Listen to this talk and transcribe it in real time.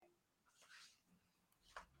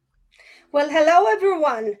Well, hello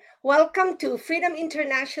everyone. Welcome to Freedom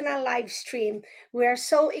International live stream. We are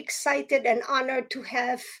so excited and honored to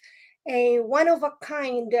have a one of a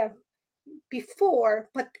kind before,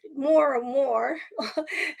 but more and more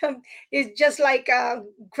is just like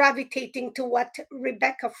gravitating to what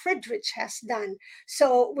Rebecca Friedrich has done.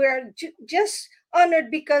 So we're just honored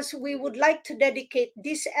because we would like to dedicate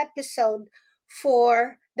this episode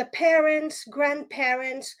for the parents,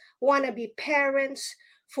 grandparents, wannabe parents,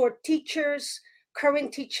 for teachers,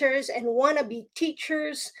 current teachers, and wannabe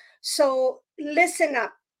teachers. So listen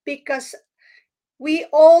up because we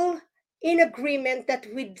all in agreement that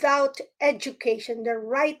without education, the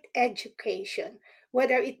right education,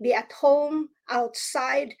 whether it be at home,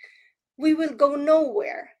 outside, we will go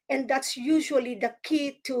nowhere. And that's usually the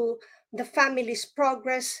key to the family's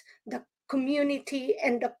progress, the community,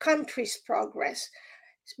 and the country's progress.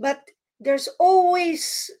 But there's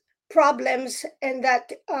always problems and that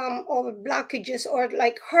or blockages or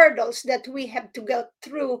like hurdles that we have to go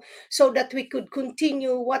through so that we could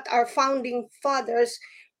continue what our founding fathers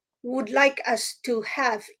would like us to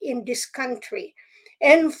have in this country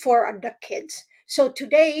and for the kids. So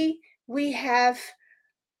today we have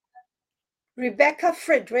Rebecca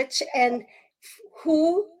Friedrich, and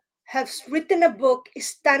who has written a book,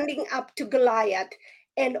 Standing Up to Goliath.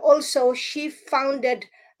 And also, she founded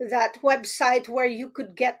that website where you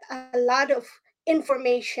could get a lot of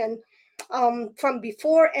information from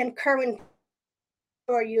before and current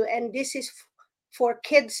for you. And this is for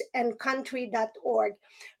kidsandcountry.org.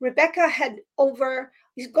 Rebecca had over,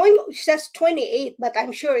 is going, she says 28, but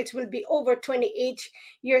I'm sure it will be over 28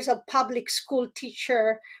 years of public school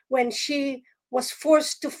teacher when she was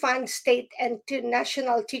forced to fund state and to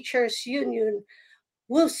national teachers union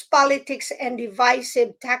whose politics and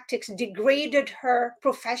divisive tactics degraded her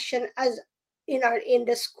profession as in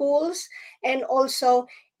the schools and also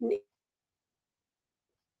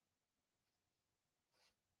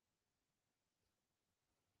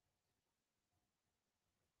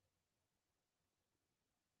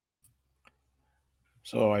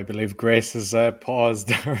So I believe Grace has paused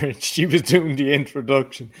there. She was doing the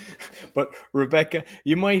introduction. But Rebecca,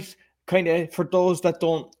 you might kind of, for those that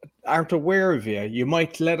don't aren't aware of you, you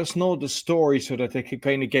might let us know the story so that they could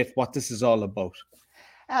kind of get what this is all about.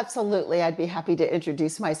 Absolutely. I'd be happy to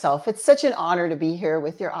introduce myself. It's such an honor to be here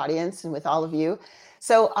with your audience and with all of you.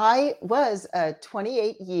 So, I was a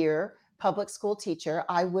 28-year public school teacher.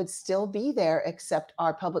 I would still be there, except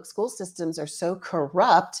our public school systems are so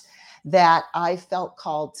corrupt that I felt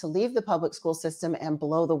called to leave the public school system and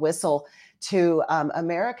blow the whistle to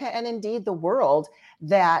America and indeed the world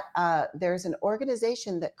that there's an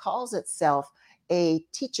organization that calls itself a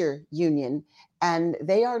teacher union, and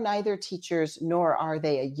they are neither teachers nor are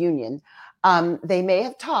they a union. They may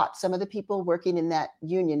have taught, some of the people working in that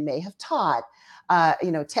union may have taught,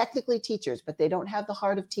 technically teachers, but they don't have the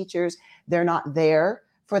heart of teachers. They're not there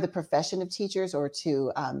for the profession of teachers or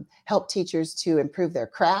to help teachers to improve their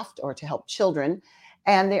craft or to help children.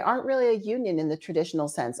 And they aren't really a union in the traditional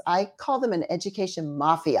sense. I call them an education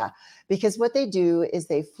mafia because what they do is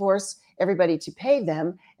they force everybody to pay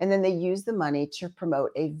them, and then they use the money to promote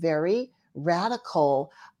a very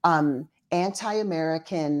radical,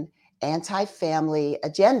 anti-American, anti-family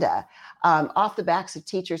agenda off the backs of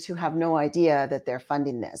teachers who have no idea that they're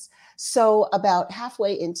funding this. So about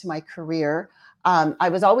halfway into my career, I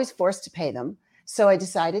was always forced to pay them. So I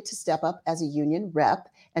decided to step up as a union rep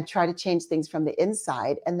and try to change things from the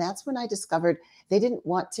inside. And that's when I discovered they didn't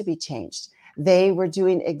want to be changed. They were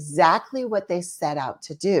doing exactly what they set out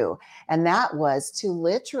to do. And that was to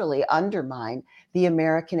literally undermine the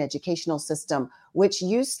American educational system, which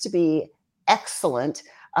used to be excellent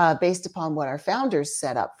based upon what our founders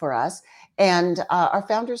set up for us. And our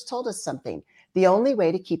founders told us something. The only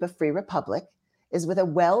way to keep a free republic is with a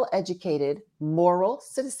well-educated, moral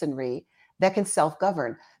citizenry that can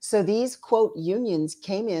self-govern. So these, quote, unions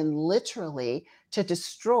came in literally to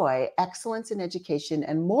destroy excellence in education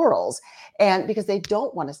and morals. And because they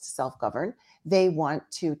don't want us to self-govern, they want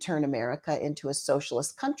to turn America into a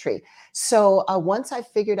socialist country. So once I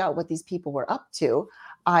figured out what these people were up to,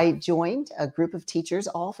 I joined a group of teachers,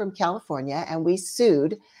 all from California, and we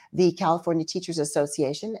sued the California Teachers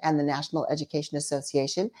Association and the National Education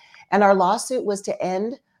Association. And our lawsuit was to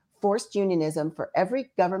end forced unionism for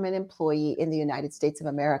every government employee in the United States of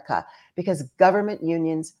America, because government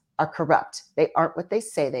unions are corrupt. They aren't what they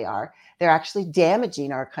say they are. They're actually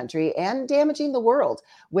damaging our country and damaging the world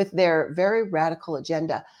with their very radical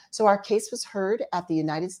agenda. So our case was heard at the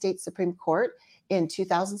United States Supreme Court in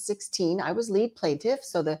 2016. I was lead plaintiff,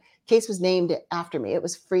 so the case was named after me. It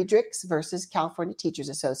was Friedrichs versus California Teachers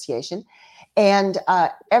Association. And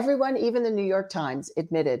everyone, even the New York Times,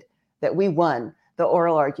 admitted that we won the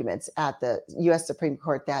oral arguments at the US Supreme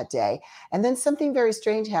Court that day. And then something very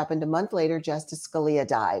strange happened. A month later, Justice Scalia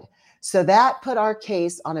died. So that put our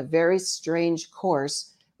case on a very strange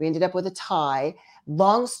course. We ended up with a tie.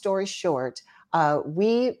 Long story short,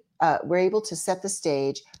 we were able to set the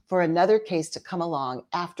stage for another case to come along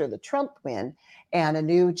after the Trump win and a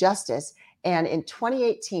new justice. And in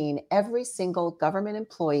 2018, every single government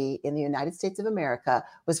employee in the United States of America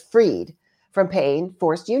was freed from paying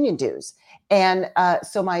forced union dues. And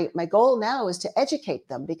so my goal now is to educate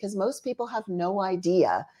them, because most people have no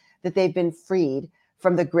idea that they've been freed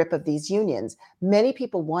from the grip of these unions. Many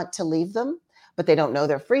people want to leave them, but they don't know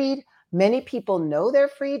they're freed. Many people know they're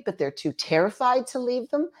freed, but they're too terrified to leave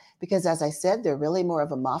them because, as I said, they're really more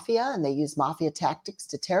of a mafia, and they use mafia tactics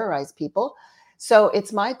to terrorize people. So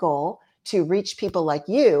it's my goal to reach people like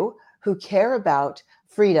you who care about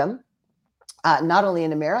freedom, not only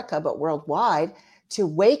in America, but worldwide, to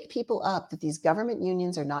wake people up that these government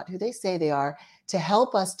unions are not who they say they are, to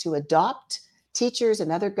help us to adopt teachers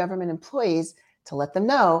and other government employees, to let them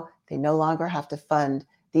know they no longer have to fund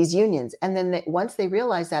these unions. And then once they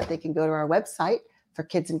realize that, they can go to our website,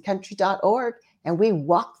 forkidsandcountry.org, and we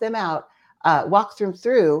walk them out, walk them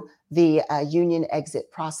through the union exit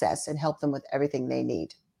process and help them with everything they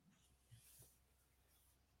need.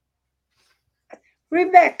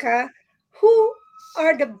 Rebecca, who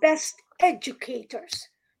are the best educators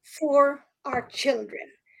for our children?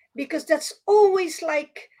 Because that's always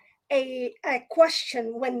like a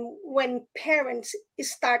question when parents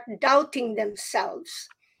start doubting themselves.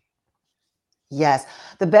 Yes,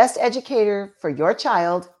 the best educator for your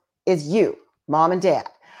child is you, mom and dad.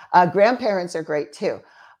 Grandparents are great too.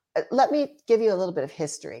 Let me give you a little bit of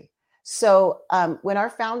history. So when our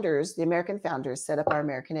founders, the American founders, set up our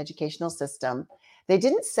American educational system, they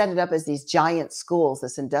didn't set it up as these giant schools,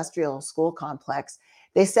 this industrial school complex.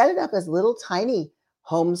 They set it up as little tiny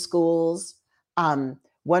home schools,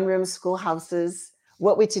 one-room schoolhouses,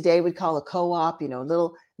 what we today would call a co-op,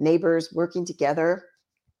 little neighbors working together.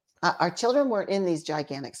 Our children weren't in these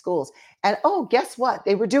gigantic schools. And guess what?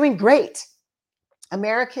 They were doing great.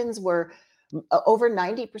 Americans were, over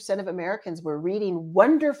 90% of Americans were reading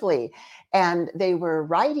wonderfully, and they were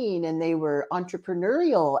writing, and they were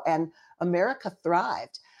entrepreneurial, and America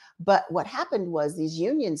thrived. But what happened was these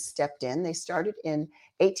unions stepped in. They started in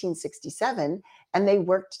 1867, and they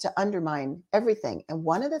worked to undermine everything. And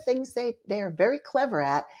one of the things they are very clever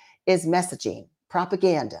at is messaging,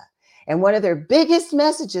 propaganda. And one of their biggest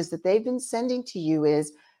messages that they've been sending to you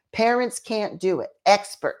is parents can't do it.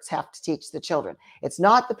 Experts have to teach the children. It's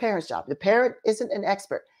not the parent's job. The parent isn't an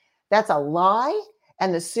expert. That's a lie.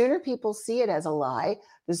 And the sooner people see it as a lie,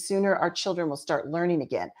 the sooner our children will start learning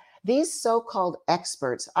again. These so-called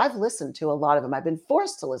experts, I've listened to a lot of them. I've been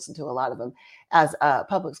forced to listen to a lot of them as a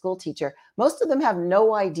public school teacher. Most of them have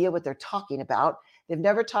no idea what they're talking about. They've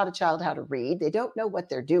never taught a child how to read. They don't know what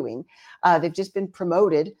they're doing. They've just been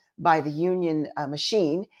promoted by the union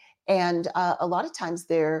machine. And a lot of times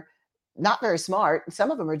they're not very smart.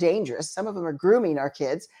 Some of them are dangerous. Some of them are grooming our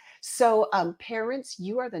kids. So parents,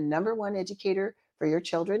 you are the number one educator for your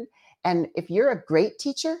children. And if you're a great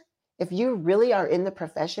teacher, if you really are in the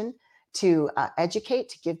profession to educate,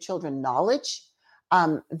 to give children knowledge,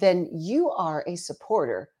 then you are a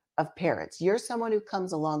supporter of parents. You're someone who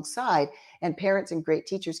comes alongside, and parents and great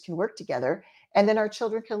teachers can work together, and then our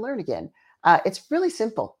children can learn again. It's really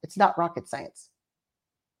simple. It's not rocket science.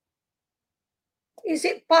 Is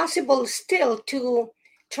it possible still to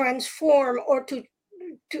transform, or to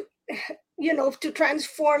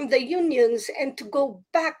transform the unions and to go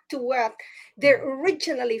back to what they're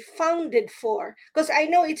originally founded for? Because I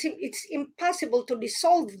know it's impossible to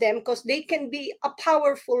dissolve them, because they can be a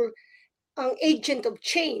powerful agent of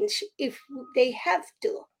change if they have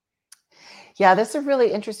to. Yeah, that's a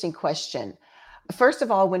really interesting question. First of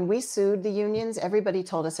all, when we sued the unions, everybody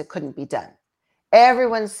told us it couldn't be done.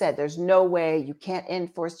 Everyone said there's no way, you can't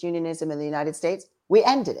end forced unionism in the United States. We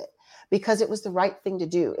ended it because it was the right thing to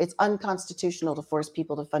do. It's unconstitutional to force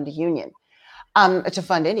people to fund a union, to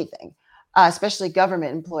fund anything, especially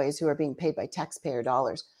government employees who are being paid by taxpayer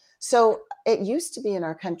dollars. So it used to be in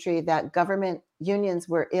our country that government unions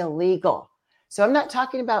were illegal. So I'm not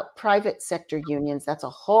talking about private sector unions. That's a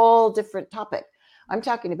whole different topic. I'm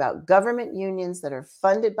talking about government unions that are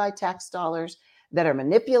funded by tax dollars, that are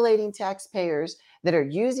manipulating taxpayers, that are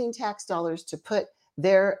using tax dollars to put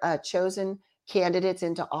their chosen candidates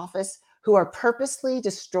into office, who are purposely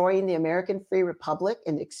destroying the American Free Republic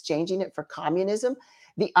and exchanging it for communism.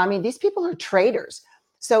 These people are traitors.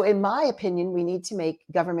 So in my opinion, we need to make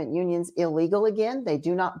government unions illegal again. They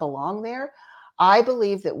do not belong there. I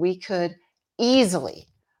believe that we could easily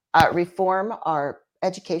reform our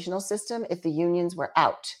educational system if the unions were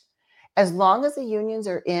out. As long as the unions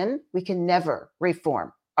are in, we can never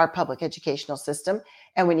reform our public educational system,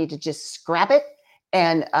 and we need to just scrap it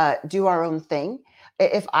and do our own thing.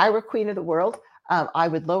 If I were queen of the world, I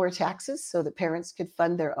would lower taxes so that parents could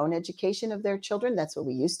fund their own education of their children. That's what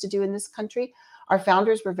we used to do in this country. Our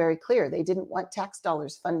founders were very clear. They didn't want tax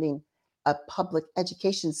dollars funding a public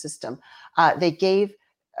education system. They gave,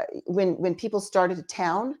 when people started a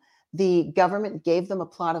town, the government gave them a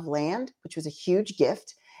plot of land, which was a huge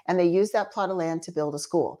gift, and they used that plot of land to build a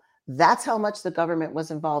school. That's how much the government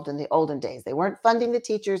was involved in the olden days. They weren't funding the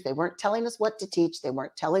teachers. They weren't telling us what to teach. They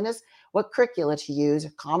weren't telling us what curricula to use,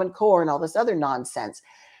 Common Core, and all this other nonsense.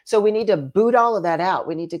 So we need to boot all of that out.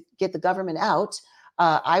 We need to get the government out.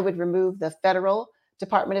 I would remove the federal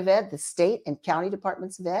Department of Ed, the state and county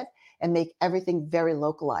departments of ed, and make everything very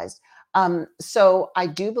localized. So I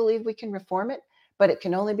do believe we can reform it, but it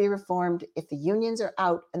can only be reformed if the unions are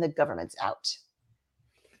out and the government's out.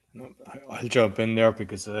 No, I'll jump in there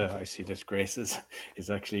because I see that Grace is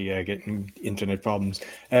actually getting internet problems.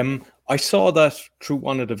 I saw that through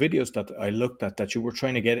one of the videos that I looked at, that you were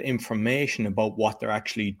trying to get information about what they're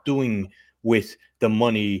actually doing with the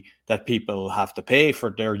money that people have to pay for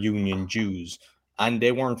their union dues, and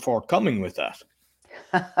they weren't forthcoming with that.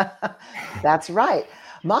 That's right.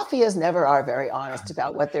 Mafias never are very honest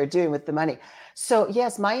about what they're doing with the money. So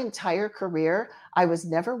yes, my entire career, I was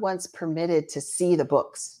never once permitted to see the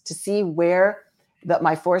books, to see where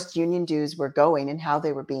my forced union dues were going and how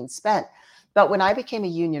they were being spent. But when I became a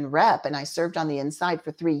union rep and I served on the inside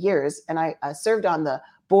for 3 years, and I served on the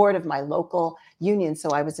board of my local union,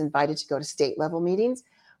 so I was invited to go to state level meetings.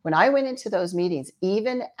 When I went into those meetings,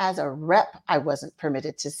 even as a rep, I wasn't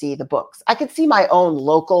permitted to see the books. I could see my own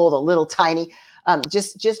local, the little tiny,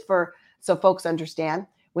 just for so folks understand.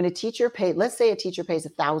 When a teacher paid, let's say a teacher pays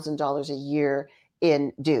 $1,000 a year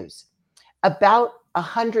in dues, about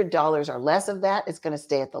 $100 or less of that is going to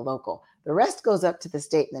stay at the local. The rest goes up to the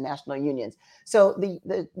state and the national unions. So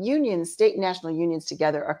the unions, state and national unions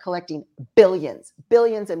together, are collecting billions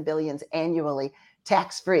and billions annually,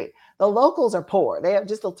 tax-free. The locals are poor. They have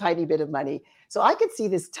just a tiny bit of money. So I could see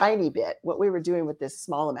this tiny bit, what we were doing with this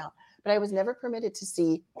small amount, but I was never permitted to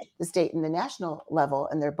see the state and the national level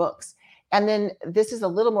and their books. And then this is a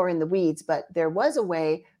little more in the weeds, but there was a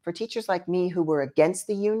way for teachers like me who were against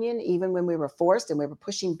the union, even when we were forced and we were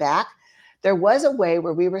pushing back, there was a way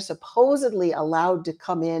where we were supposedly allowed to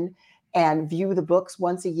come in and view the books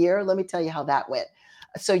once a year. Let me tell you how that went.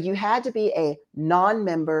 So you had to be a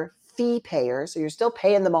non-member fee payer. So you're still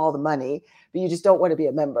paying them all the money, but you just don't want to be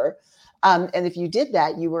a member. And if you did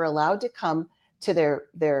that, you were allowed to come to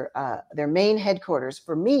their main headquarters.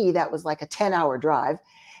 For me, that was like a 10-hour drive.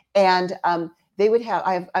 And they would have,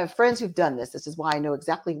 I have friends who've done this. This is why I know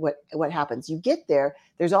exactly what happens. You get there,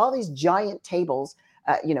 there's all these giant tables,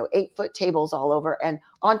 8-foot tables all over. And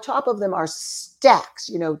on top of them are stacks,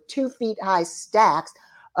 2 feet high stacks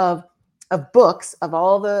of books of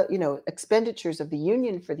all the, expenditures of the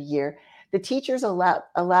union for the year. The teachers allowed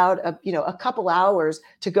a couple hours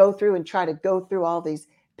to go through and try to go through all these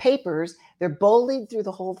papers. They're bullied through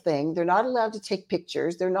the whole thing. They're not allowed to take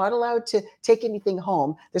pictures. They're not allowed to take anything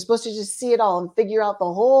home. They're supposed to just see it all and figure out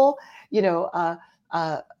the whole,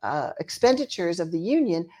 expenditures of the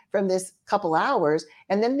union from this couple hours.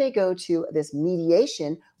 And then they go to this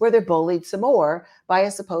mediation where they're bullied some more by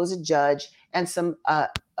a supposed judge and some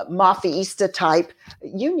mafiista type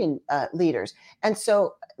union leaders. And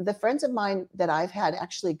so the friends of mine that I've had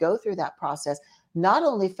actually go through that process not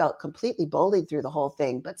only felt completely bullied through the whole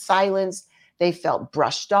thing, but silenced. They felt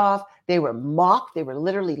brushed off. They were mocked. They were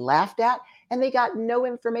literally laughed at, and they got no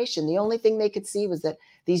information. The only thing they could see was that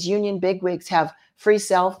these union bigwigs have free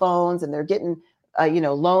cell phones, and they're getting,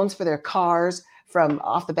 loans for their cars from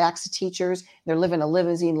off the backs of teachers. They're living a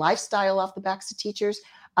limousine lifestyle off the backs of teachers.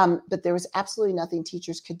 But there was absolutely nothing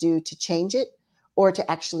teachers could do to change it, or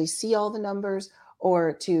to actually see all the numbers,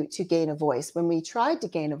 or to gain a voice. When we tried to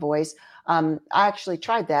gain a voice, I actually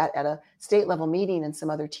tried that at a state level meeting, and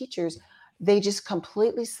some other teachers, they just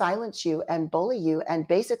completely silence you and bully you and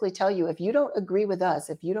basically tell you, if you don't agree with us,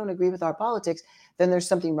 if you don't agree with our politics, then there's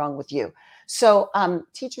something wrong with you. So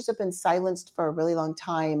teachers have been silenced for a really long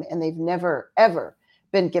time, and they've never, ever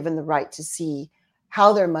been given the right to see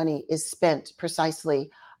how their money is spent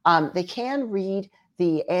precisely. They can read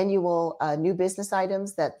the annual new business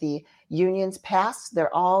items that the unions pass.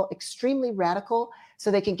 They're all extremely radical, so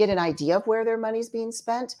they can get an idea of where their money's being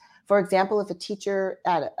spent. For example, if a teacher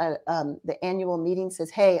at the annual meeting says,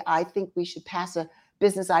 hey, I think we should pass a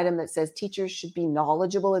business item that says teachers should be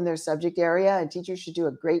knowledgeable in their subject area and teachers should do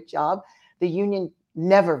a great job, the union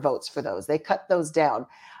never votes for those. They cut those down.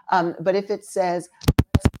 But if it says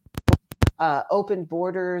open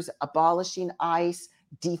borders, abolishing ICE,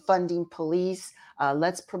 defunding police,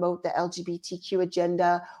 let's promote the LGBTQ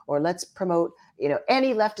agenda, or let's promote,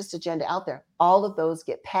 any leftist agenda out there, all of those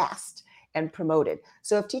get passed and promoted.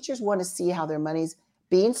 So if teachers want to see how their money's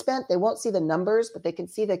being spent, they won't see the numbers, but they can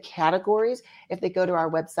see the categories if they go to our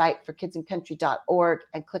website forkidsandcountry.org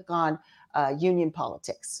and click on union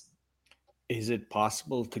politics. Is it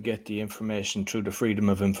possible to get the information through the Freedom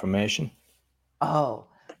of Information? Oh,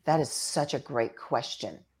 that is such a great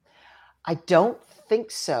question. I don't think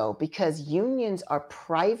so, because unions are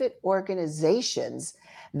private organizations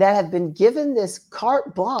that have been given this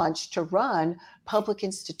carte blanche to run public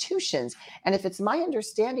institutions. And if it's my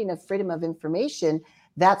understanding of freedom of information,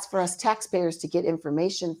 that's for us taxpayers to get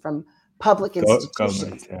information from public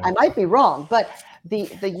institutions. Yeah. I might be wrong, but the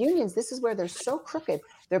unions, this is where they're so crooked.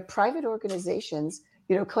 They're private organizations,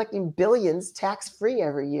 collecting billions tax-free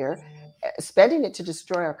every year, spending it to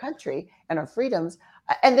destroy our country and our freedoms.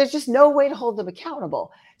 And there's just no way to hold them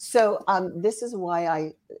accountable. So this is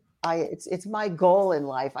why it's my goal in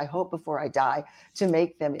life, I hope before I die, to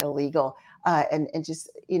make them illegal. And just,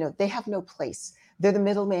 they have no place. They're the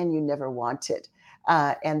middleman you never wanted.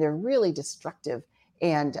 And they're really destructive.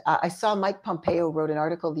 And I saw Mike Pompeo wrote an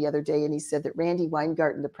article the other day, and he said that Randy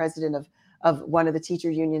Weingarten, the president of one of the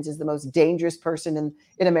teacher unions, is the most dangerous person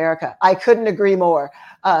in America. I couldn't agree more.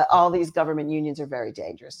 All these government unions are very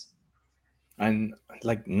dangerous. And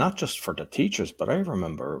not just for the teachers, but I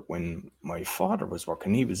remember when my father was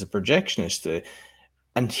working, he was a projectionist,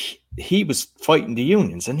 and he was fighting the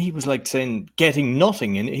unions, and he was saying getting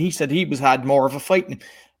nothing. And he said he had more of a fight.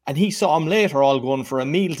 And he saw him later all going for a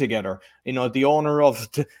meal together, the owner of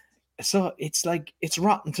so it's it's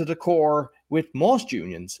rotten to the core with most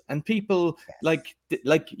unions, and people like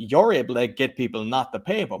you're able to get people not to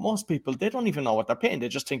pay, but most people, they don't even know what they're paying. They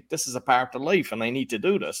just think this is a part of life and I need to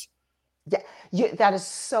do this. Yeah, that is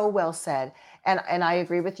so well said. And I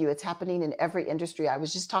agree with you. It's happening in every industry. I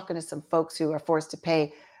was just talking to some folks who are forced to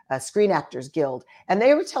pay Screen Actors Guild, and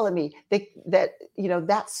they were telling me that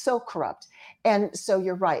that's so corrupt. And so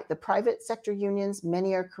you're right. The private sector unions,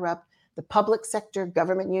 many are corrupt. The public sector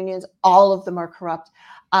government unions, all of them are corrupt.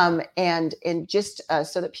 And just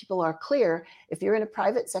so that people are clear, if you're in a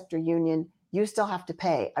private sector union, you still have to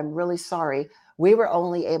pay. I'm really sorry. We were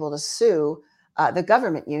only able to sue the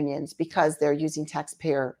government unions because they're using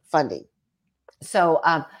taxpayer funding. So,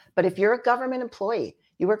 but if you're a government employee,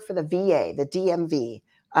 you work for the VA, the DMV,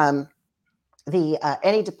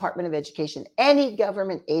 any Department of Education, any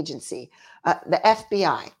government agency, the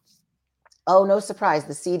FBI. Oh, no surprise,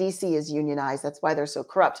 the CDC is unionized. That's why they're so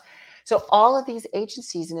corrupt. So all of these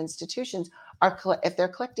agencies and institutions if they're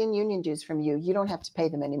collecting union dues from you, you don't have to pay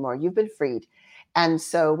them anymore. You've been freed. And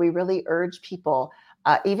so we really urge people,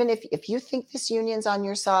 even if you think this union's on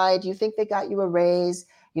your side, you think they got you a raise,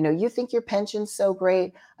 you think your pension's so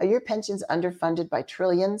great, your pension's underfunded by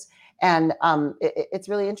trillions. And it's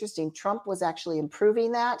really interesting. Trump was actually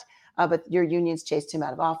improving that, but your unions chased him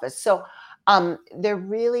out of office. So they're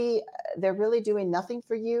really doing nothing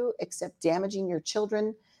for you except damaging your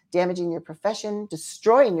children, damaging your profession,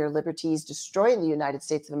 destroying your liberties, destroying the United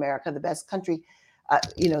States of America, the best country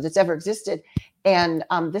that's ever existed. And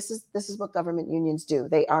this is what government unions do.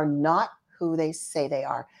 They are not who they say they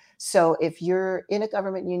are. So if you're in a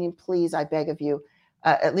government union, please, I beg of you,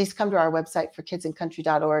 at least come to our website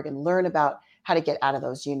forkidsandcountry.org and learn about how to get out of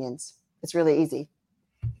those unions. It's really easy.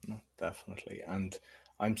 Definitely. And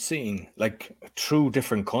I'm seeing through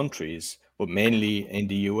different countries, but mainly in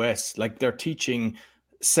the US, they're teaching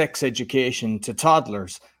sex education to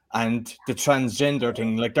toddlers and the transgender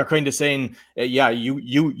thing. They're kind of saying,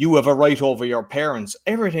 you have a right over your parents.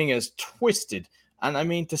 Everything is twisted. And I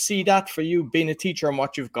mean, to see that for you being a teacher and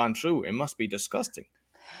what you've gone through, it must be disgusting.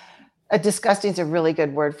 Disgusting is a really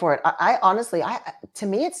good word for it. I honestly, to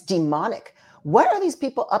me, it's demonic. What are these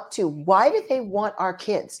people up to? Why do they want our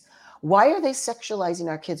kids? Why are they sexualizing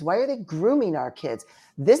our kids? Why are they grooming our kids?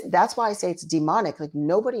 That's why I say it's demonic.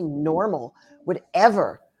 Nobody normal would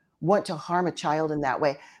ever want to harm a child in that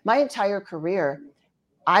way. My entire career,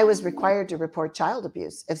 I was required to report child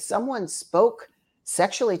abuse. If someone spoke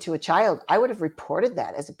sexually to a child, I would have reported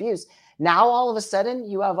that as abuse. Now, all of a sudden,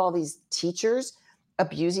 you have all these teachers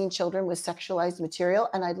abusing children with sexualized material.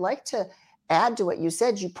 And I'd like to add to what you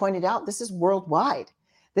said. You pointed out this is worldwide.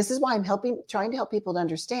 This is why I'm trying to help people to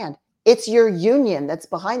understand it's your union that's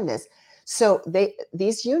behind this. So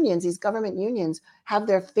these unions, these government unions, have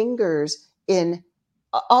their fingers in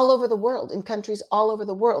all over the world, in countries all over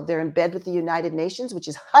the world. They're in bed with the United Nations, which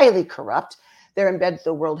is highly corrupt. They're in bed with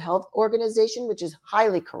the World Health Organization, which is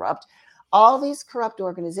highly corrupt. All these corrupt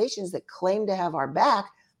organizations that claim to have our back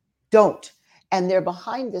don't. And they're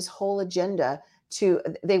behind this whole agenda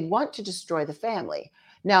they want to destroy the family.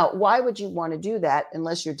 Now, why would you want to do that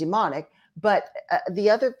unless you're demonic? But the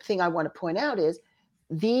other thing I want to point out is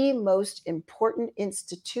the most important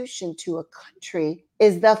institution to a country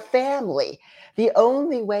is the family. The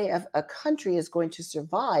only way a country is going to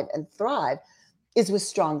survive and thrive is with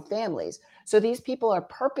strong families. So these people are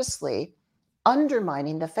purposely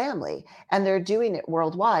undermining the family, and they're doing it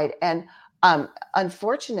worldwide. And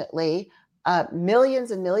unfortunately,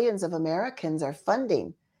 millions and millions of Americans are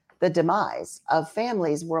funding the demise of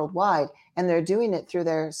families worldwide, and they're doing it through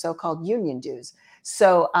their so-called union dues.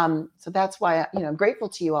 So that's why I'm grateful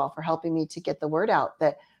to you all for helping me to get the word out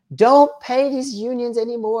that don't pay these unions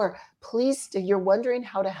anymore. Please, if you're wondering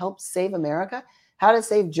how to help save America, how to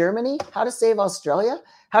save Germany, how to save Australia,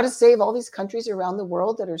 how to save all these countries around the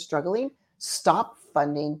world that are struggling, stop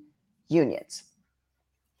funding unions.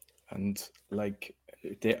 And like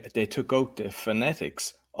they took out the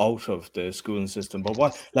phonetics out of the schooling system.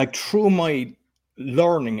 But through my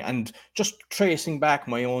learning and just tracing back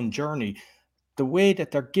my own journey, the way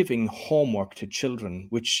that they're giving homework to children,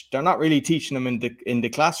 which they're not really teaching them in the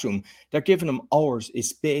classroom, they're giving them hours,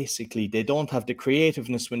 is basically they don't have the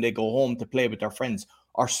creativeness when they go home to play with their friends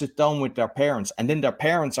or sit down with their parents, and then their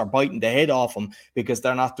parents are biting the head off them because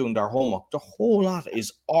they're not doing their homework. The whole lot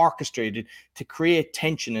is orchestrated to create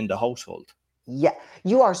tension in the household. Yeah,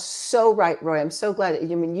 you are so right, Roy. I'm so glad.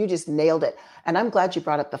 You just nailed it. And I'm glad you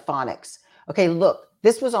brought up the phonics. Okay, look,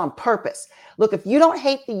 this was on purpose. Look, if you don't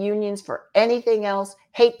hate the unions for anything else,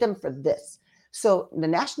 hate them for this. So the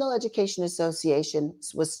National Education Association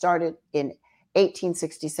was started in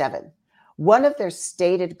 1867. One of their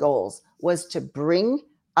stated goals was to bring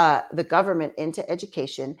the government into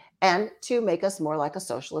education and to make us more like a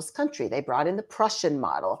socialist country. They brought in the Prussian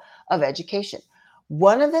model of education.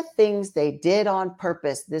 One of the things they did on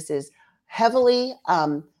purpose, this is heavily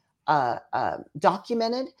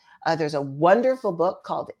documented. There's a wonderful book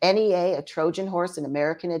called NEA, A Trojan Horse in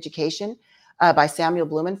American Education by Samuel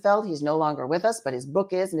Blumenfeld. He's no longer with us, but his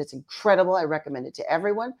book is, and it's incredible. I recommend it to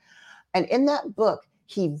everyone. And in that book,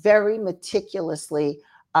 he very meticulously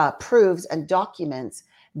proves and documents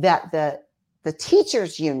that the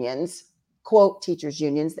teachers' unions, quote, teachers'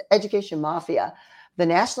 unions, the education mafia, the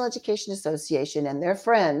National Education Association and their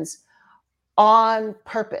friends on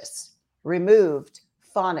purpose removed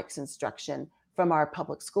phonics instruction from our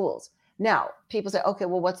public schools. Now, people say, okay,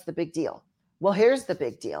 well, what's the big deal? Well, here's the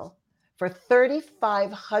big deal. For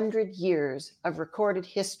 3,500 years of recorded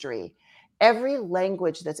history, every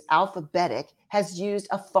language that's alphabetic has used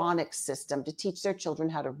a phonics system to teach their children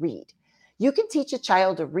how to read. You can teach a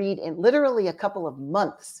child to read in literally a couple of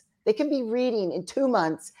months. They can be reading in 2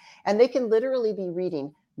 months, and they can literally be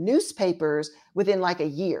reading newspapers within like a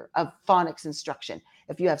year of phonics instruction.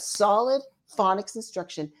 If you have solid phonics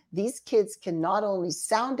instruction, these kids can not only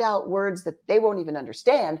sound out words that they won't even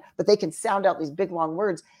understand, but they can sound out these big long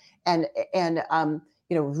words and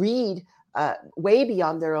read way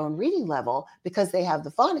beyond their own reading level because they have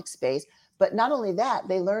the phonics space. But not only that,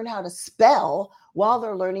 they learn how to spell while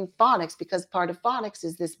they're learning phonics, because part of phonics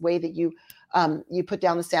is this way that you put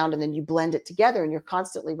down the sound and then you blend it together, and you're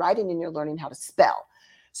constantly writing and you're learning how to spell.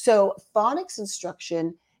 So phonics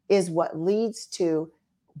instruction is what leads to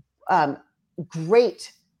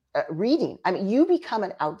great reading. I mean, you become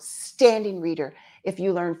an outstanding reader if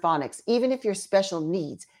you learn phonics. Even if you're special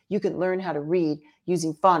needs, you can learn how to read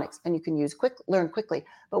using phonics, and you can learn quickly.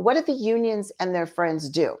 But what did the unions and their friends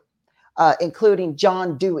do? Including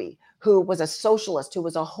John Dewey, who was a socialist, who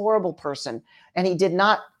was a horrible person, and he did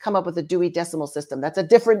not come up with the Dewey Decimal System. That's a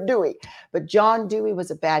different Dewey. But John Dewey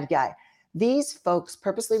was a bad guy. These folks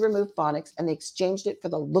purposely removed phonics, and they exchanged it for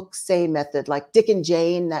the look-say method, like Dick and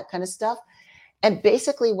Jane, that kind of stuff. And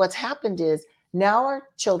basically what's happened is now our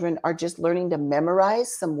children are just learning to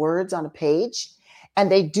memorize some words on a page,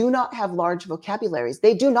 and they do not have large vocabularies.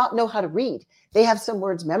 They do not know how to read. They have some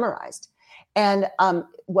words memorized. And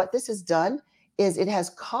what this has done is it has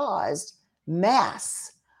caused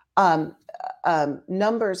mass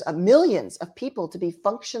numbers of millions of people to be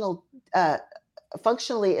functionally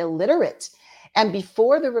illiterate. And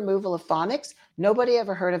before the removal of phonics, nobody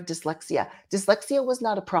ever heard of dyslexia. Dyslexia was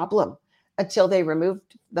not a problem until they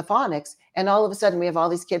removed the phonics. And all of a sudden we have all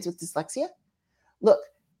these kids with dyslexia. Look,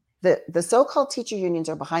 the so-called teacher unions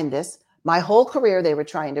are behind this, My whole career, they were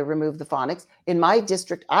trying to remove the phonics. In my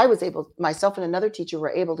district, I was able, myself and another teacher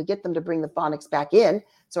were able to get them to bring the phonics back in.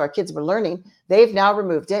 So our kids were learning. They've now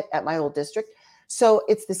removed it at my old district. So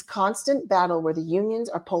it's this constant battle where the unions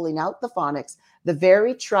are pulling out the phonics, the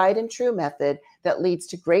very tried and true method that leads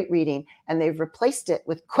to great reading. And they've replaced it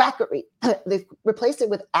with quackery. They've replaced it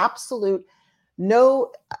with absolute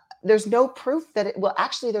there's no proof that it will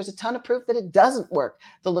actually, there's a ton of proof that it doesn't work,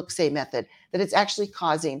 the Look-Say method, that it's actually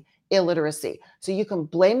causing illiteracy. So you can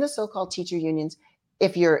blame the so-called teacher unions.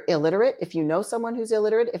 If you're illiterate, if you know someone who's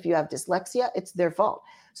illiterate, if you have dyslexia, it's their fault.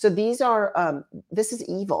 So this is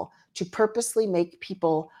evil, to purposely make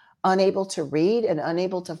people unable to read and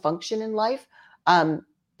unable to function in life.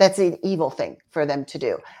 That's an evil thing for them to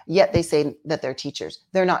do. Yet they say that they're teachers.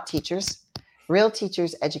 They're not teachers. Real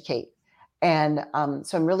teachers educate. And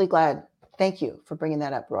so I'm really glad. Thank you for bringing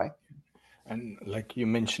that up, Roy. And like you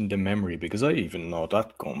mentioned the memory, because I even know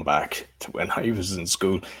that going back to when I was in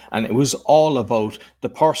school, and it was all about the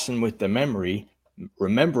person with the memory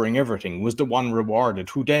remembering everything was the one rewarded,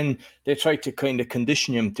 who then they tried to kind of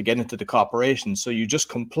condition him to get into the corporation. So you just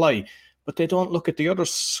comply, but they don't look at the other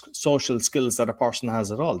social skills that a person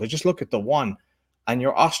has at all. They just look at the one, and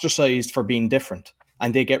you're ostracized for being different.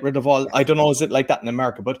 And they get rid of all, I don't know, is it like that in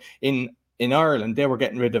America? But in Ireland, they were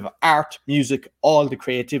getting rid of art, music, all the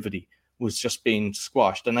creativity was just being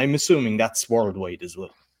squashed. And I'm assuming that's worldwide as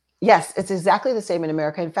well. Yes, it's exactly the same in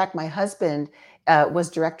America. In fact, my husband was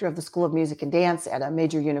director of the School of Music and Dance at a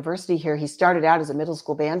major university here. He started out as a middle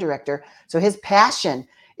school band director. So his passion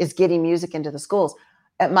is getting music into the schools.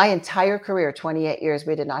 At my entire career, 28 years,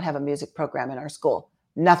 we did not have a music program in our school.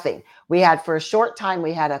 Nothing. We had, for a short time,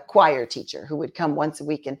 we had a choir teacher who would come once a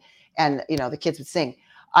week and you know, the kids would sing.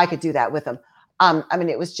 I could do that with them. I mean,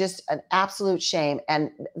 it was just an absolute shame. And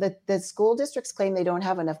the school districts claim they don't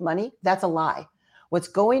have enough money. That's a lie. What's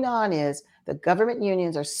going on is the government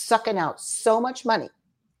unions are sucking out so much money.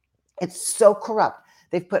 It's so corrupt.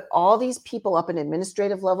 They've put all these people up an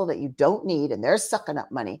administrative level that you don't need, and they're sucking up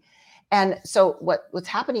money. And so what's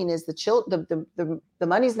happening is the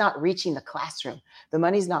money's not reaching the classroom. The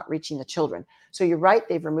money's not reaching the children. So you're right.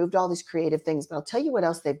 They've removed all these creative things, but I'll tell you what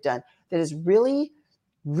else they've done that is really,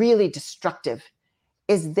 really destructive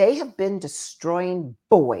is they have been destroying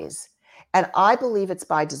boys. And I believe it's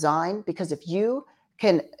by design, because if you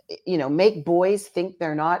can, you know, make boys think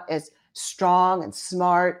they're not as strong and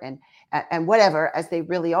smart and whatever as they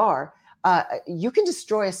really are, you can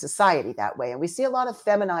destroy a society that way. And we see a lot of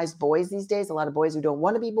feminized boys these days, a lot of boys who don't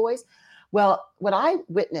want to be boys. Well, what I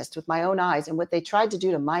witnessed with my own eyes and what they tried to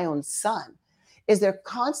do to my own son is they're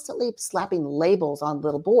constantly slapping labels on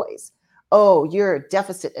little boys. Oh, you're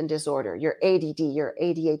deficit and disorder, you're ADD, you're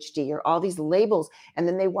ADHD, you're all these labels. And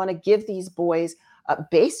then they want to give these boys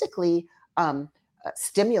basically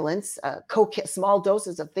stimulants, small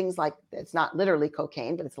doses of things like, it's not literally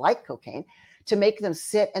cocaine, but it's like cocaine, to make them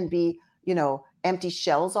sit and be, you know, empty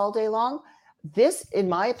shells all day long. This, in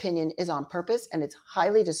my opinion, is on purpose, and it's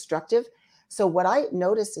highly destructive. So what I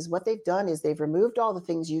noticed is what they've done is they've removed all the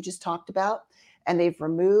things you just talked about, and they've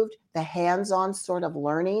removed the hands-on sort of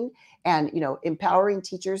learning and, you know, empowering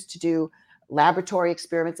teachers to do laboratory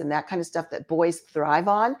experiments and that kind of stuff that boys thrive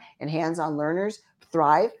on and hands-on learners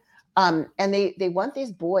thrive. And they want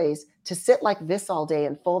these boys to sit like this all day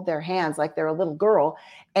and fold their hands like they're a little girl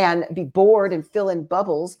and be bored and fill in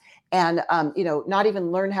bubbles and, you know, not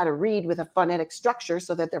even learn how to read with a phonetic structure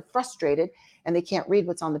so that they're frustrated and they can't read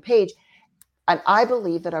what's on the page. And I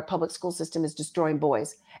believe that our public school system is destroying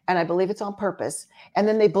boys, and I believe it's on purpose. And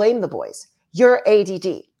then they blame the boys. You're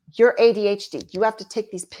ADD, you're ADHD, you have to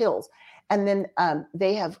take these pills. And then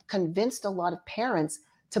they have convinced a lot of parents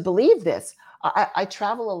to believe this. I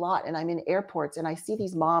travel a lot and I'm in airports and I see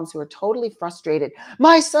these moms who are totally frustrated.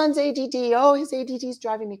 My son's ADD. Oh, his ADD is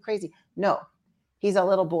driving me crazy. No, he's a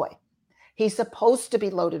little boy. He's supposed to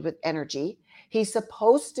be loaded with energy. He's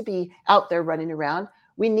supposed to be out there running around.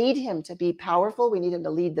 We need him to be powerful. We need him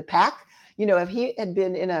to lead the pack. You know, if he had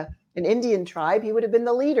been in an Indian tribe, he would have been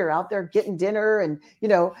the leader out there getting dinner and, you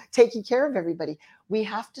know, taking care of everybody. We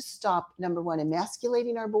have to stop, number one,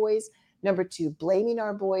 emasculating our boys. Number two, blaming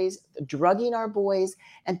our boys, drugging our boys,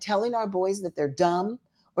 and telling our boys that they're dumb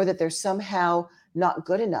or that they're somehow not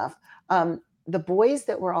good enough. The boys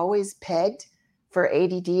that were always pegged for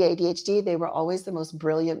ADD, ADHD, they were always the most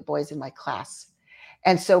brilliant boys in my class.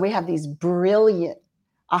 And so we have these brilliant,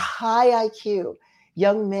 a high IQ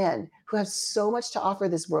young men who have so much to offer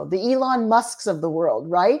this world, the Elon Musks of the world,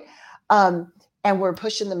 right? And we're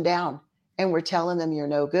pushing them down and we're telling them you're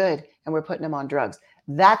no good and we're putting them on drugs.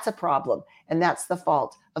 That's a problem. And that's the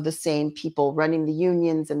fault of the same people running the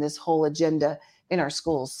unions and this whole agenda in our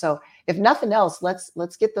schools. So if nothing else,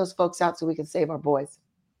 let's get those folks out so we can save our boys.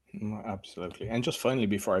 Absolutely. And just finally,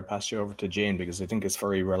 before I pass you over to Jane, because I think it's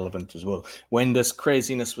very relevant as well, when this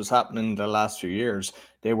craziness was happening the last few years,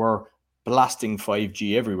 they were blasting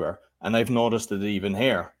 5G everywhere. And I've noticed it even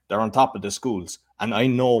here. They're on top of the schools. And I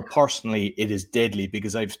know personally it is deadly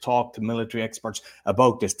because I've talked to military experts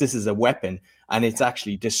about this. This is a weapon, and it's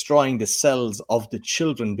actually destroying the cells of the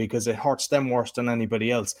children because it hurts them worse than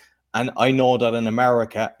anybody else. And I know that in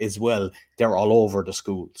America as well, they're all over the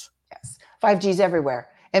schools. Yes, 5G is everywhere.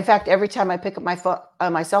 In fact, every time I pick up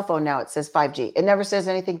my cell phone now, it says 5G. It never says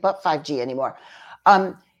anything but 5G anymore.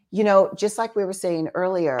 Just like we were saying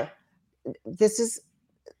earlier, this is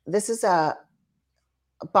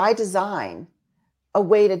by design a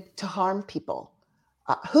way to harm people.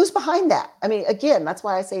 Who's behind that? I mean, again, that's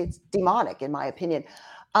why I say it's demonic, in my opinion.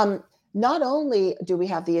 Not only do we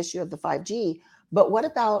have the issue of the 5G, but what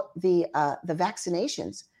about the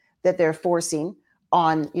vaccinations that they're forcing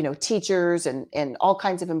on, teachers and all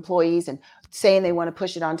kinds of employees, and saying they want to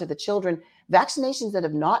push it onto the children? Vaccinations that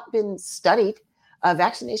have not been studied,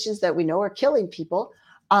 vaccinations that we know are killing people,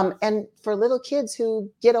 and for little kids who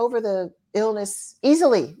get over the illness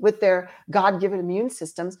easily with their God-given immune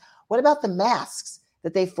systems. What about the masks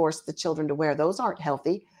that they force the children to wear? Those aren't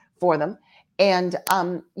healthy for them. And,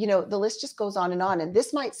 the list just goes on. And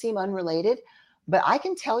this might seem unrelated, but I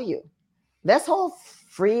can tell you this whole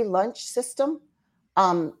free lunch system,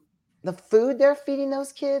 the food they're feeding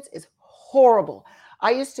those kids is horrible.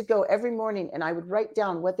 I used to go every morning and I would write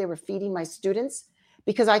down what they were feeding my students,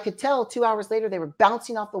 because I could tell 2 hours later they were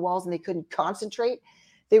bouncing off the walls and they couldn't concentrate.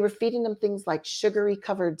 They were feeding them things like sugary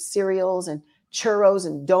covered cereals and churros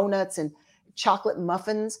and donuts and chocolate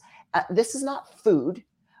muffins. This is not food.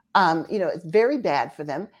 It's very bad for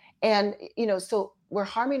them. And, so we're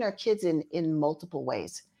harming our kids in multiple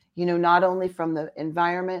ways, not only from the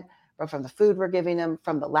environment, but from the food we're giving them,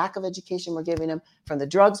 from the lack of education we're giving them, from the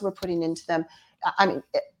drugs we're putting into them. I mean,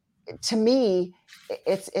 to me,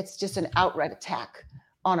 it's just an outright attack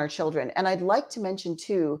on our children. And I'd like to mention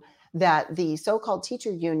too, that the so-called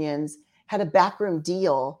teacher unions had a backroom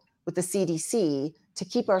deal with the CDC to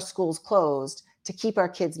keep our schools closed, to keep our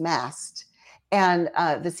kids masked. And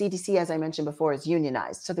the CDC, as I mentioned before, is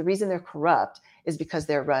unionized. So the reason they're corrupt is because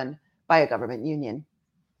they're run by a government union.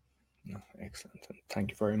 Excellent.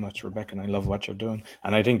 Thank you very much, Rebecca. And I love what you're doing.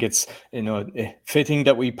 And I think it's, fitting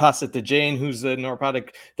that we pass it to Jane, who's the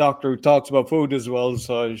neuropathic doctor who talks about food as well,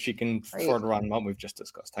 so she can further on what we've just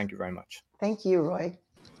discussed. Thank you very much. Thank you, Roy.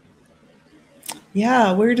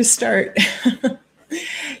 Yeah, where to start?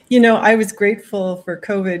 I was grateful for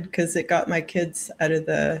COVID because it got my kids out of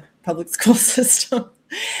the public school system.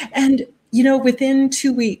 And, within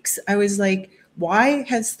 2 weeks, I was like, why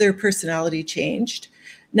has their personality changed?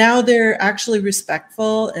 Now they're actually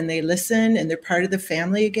respectful and they listen and they're part of the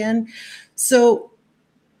family again. So,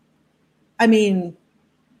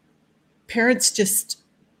 parents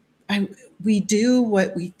we do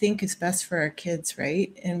what we think is best for our kids,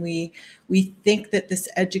 right? And we think that this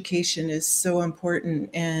education is so important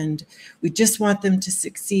and we just want them to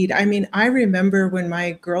succeed. I remember when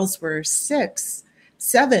my girls were 6,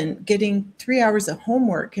 7, getting 3 hours of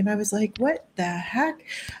homework, and I was like, what the heck?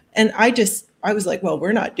 And I was like, well,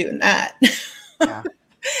 we're not doing that. Yeah.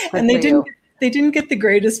 And they didn't get the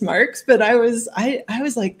greatest marks, but I was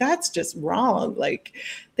like, that's just wrong. Like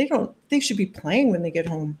they should be playing when they get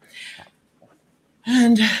home.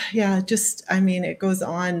 And yeah, it goes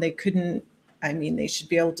on. They should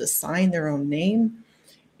be able to sign their own name.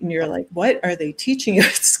 And you're like, what are they teaching you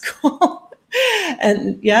at school?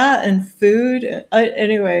 and food.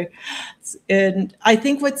 Anyway, and I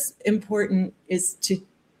think what's important is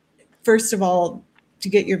first of all, to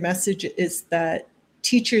get your message is that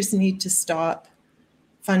teachers need to stop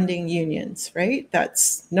funding unions, right?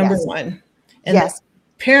 That's number one. And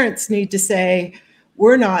parents need to say,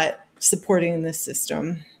 we're not supporting this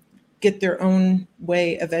system, get their own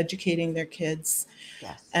way of educating their kids.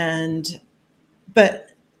 Yes. But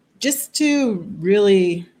just to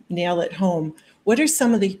really nail it home, what are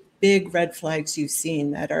some of the big red flags you've seen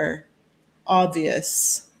that are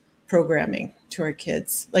obvious programming to our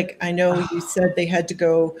kids? Like, I know you said they had to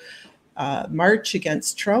go march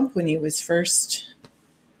against Trump when he was first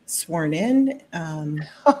sworn in.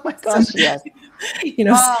 Oh my gosh, yes.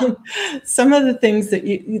 Some of the things that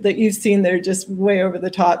you've seen, they're just way over the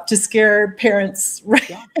top to scare parents,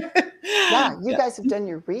 right? Yeah, you guys have done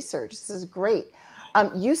your research. This is great.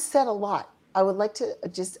 You said a lot. I would like to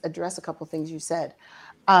just address a couple of things you said.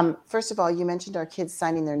 First of all, you mentioned our kids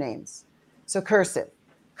signing their names. So cursive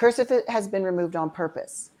has been removed on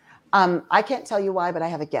purpose. I can't tell you why, but I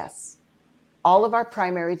have a guess. All of our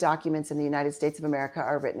primary documents in the United States of America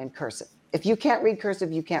are written in cursive. If you can't read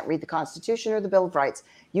cursive, you can't read the Constitution or the Bill of Rights.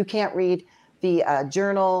 You can't read the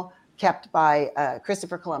journal kept by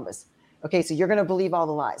Christopher Columbus. Okay, so you're going to believe all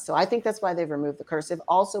the lies. So I think that's why they've removed the cursive.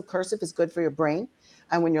 Also, cursive is good for your brain.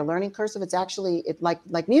 And when you're learning cursive, it's actually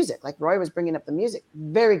like music, like Roy was bringing up the music,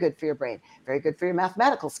 very good for your brain, very good for your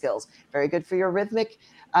mathematical skills, very good for your rhythmic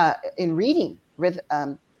in reading.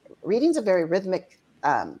 Reading's a very rhythmic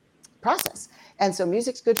process. And so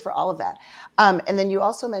music's good for all of that. And then you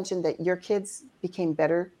also mentioned that your kids became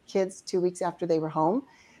better kids 2 weeks after they were home.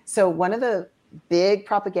 So one of the big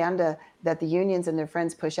propaganda that the unions and their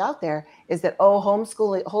friends push out there is that, oh,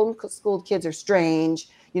 homeschooled kids are strange.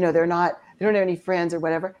 You know, they don't have any friends or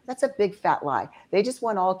whatever. That's a big fat lie. They just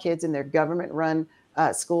want all kids in their government run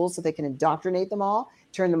schools so they can indoctrinate them all,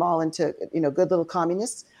 turn them all into, good little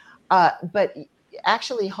communists. But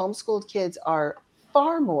actually homeschooled kids are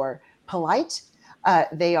far more polite.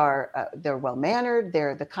 They're well-mannered.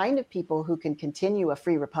 They're the kind of people who can continue a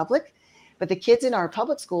free republic. But the kids in our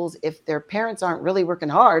public schools, if their parents aren't really working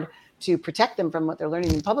hard to protect them from what they're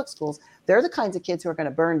learning in public schools, they're the kinds of kids who are going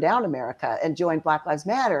to burn down America and join Black Lives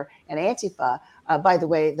Matter and Antifa. By the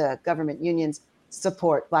way, the government unions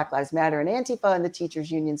support Black Lives Matter and Antifa, and the teachers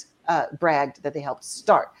unions bragged that they helped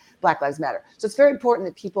start Black Lives Matter. So it's very important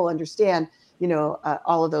that people understand,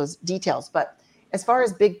 all of those details. But as far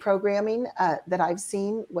as big programming that I've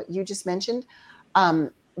seen, what you just mentioned,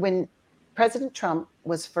 when President Trump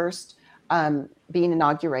was first being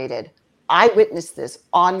inaugurated, I witnessed this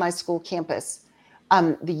on my school campus.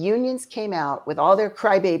 The unions came out with all their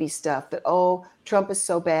crybaby stuff that, oh, Trump is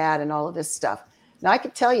so bad and all of this stuff. Now, I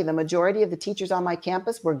could tell you the majority of the teachers on my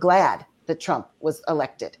campus were glad that Trump was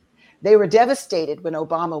elected. They were devastated when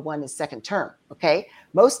Obama won his second term, okay?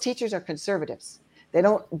 Most teachers are conservatives. They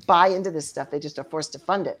don't buy into this stuff. They just are forced to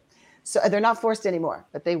fund it. So they're not forced anymore,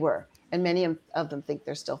 but they were. And many of them think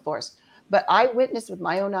they're still forced. But I witnessed with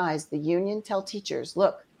my own eyes the union tell teachers,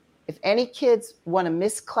 look, if any kids want to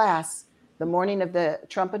miss class the morning of the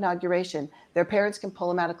Trump inauguration, their parents can pull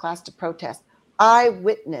them out of class to protest. I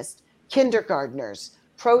witnessed kindergartners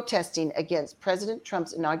protesting against President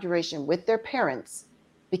Trump's inauguration with their parents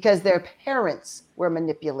because their parents were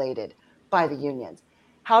manipulated by the unions.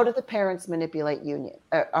 How do the parents manipulate union?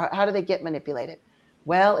 Or how do they get manipulated?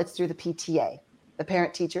 Well, it's through the PTA, the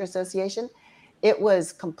Parent Teacher Association. It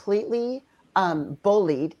was completely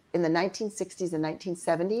bullied in the 1960s and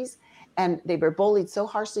 1970s. And they were bullied so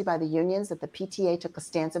harshly by the unions that the PTA took a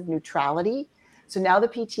stance of neutrality. So now the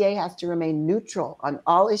PTA has to remain neutral on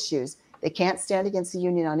all issues. They can't stand against the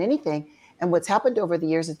union on anything. And what's happened over the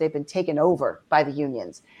years is they've been taken over by the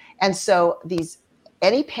unions. And so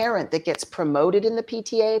any parent that gets promoted in the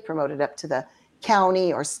PTA, promoted up to the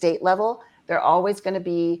county or state level, they're always going to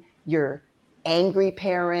be your angry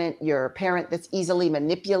parent, your parent that's easily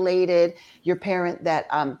manipulated, your parent that,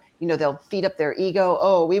 they'll feed up their ego.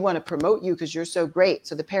 Oh, we want to promote you because you're so great.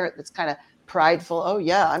 So the parent that's kind of prideful, oh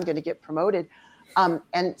yeah, I'm going to get promoted.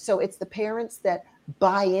 And so it's the parents that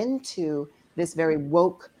buy into this very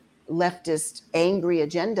woke, leftist, angry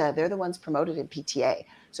agenda. They're the ones promoted in PTA.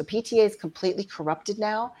 So PTA is completely corrupted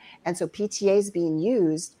now. And so PTA is being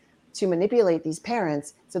used to manipulate these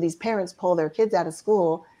parents. So these parents pull their kids out of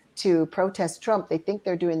school to protest Trump. They think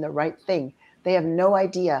they're doing the right thing. They have no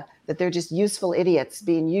idea that they're just useful idiots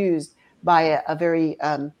being used by a very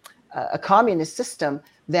a communist system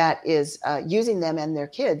that is using them and their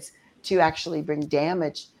kids to actually bring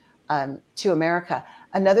damage to America.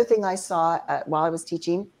 Another thing I saw while I was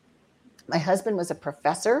teaching, my husband was a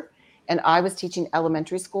professor and I was teaching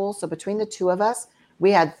elementary school. So between the two of us,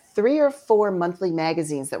 we had 3 or 4 monthly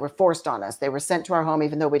magazines that were forced on us. They were sent to our home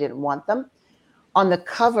even though we didn't want them. On the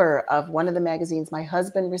cover of one of the magazines my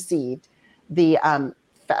husband received, the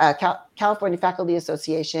California Faculty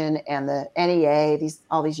Association and the NEA,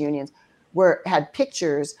 all these unions, had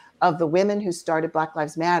pictures of the women who started Black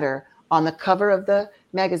Lives Matter on the cover of the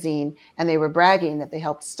magazine, and they were bragging that they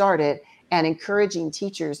helped start it and encouraging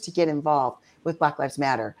teachers to get involved with Black Lives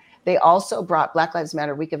Matter. They also brought Black Lives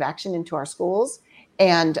Matter Week of Action into our schools.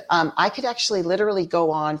 And I could actually literally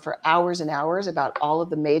go on for hours and hours about all of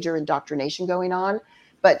the major indoctrination going on,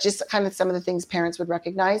 but just kind of some of the things parents would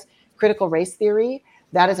recognize. Critical race theory,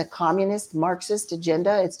 that is a communist Marxist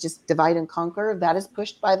agenda. It's just divide and conquer. That is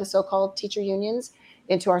pushed by the so-called teacher unions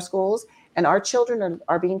into our schools. And our children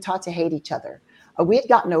are being taught to hate each other. We had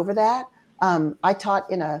gotten over that. I taught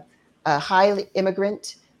in a highly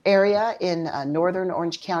immigrant area in northern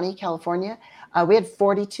Orange County, California. We had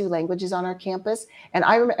 42 languages on our campus. And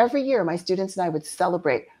I remember every year my students and I would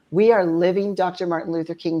celebrate We are living Dr. Martin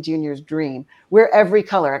Luther King Jr.'s dream. We're every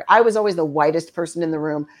color. I was always the whitest person in the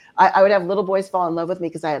room. I would have little boys fall in love with me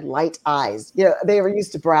because I had light eyes. They were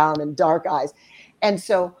used to brown and dark eyes. And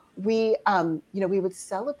so we would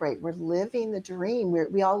celebrate. We're living the dream.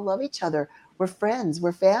 We all love each other. We're friends.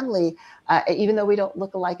 We're family, even though we don't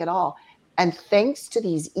look alike at all. And thanks to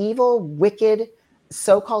these evil, wicked,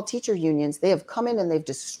 so-called teacher unions, they have come in and they've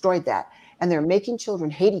destroyed that. And they're making children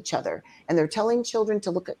hate each other. And they're telling children to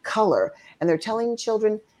look at color. And they're telling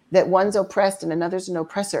children that one's oppressed and another's an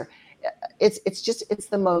oppressor. It's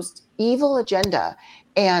the most evil agenda.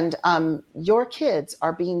 And your kids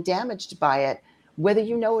are being damaged by it, whether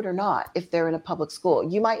you know it or not, if they're in a public school.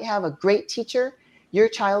 You might have a great teacher. Your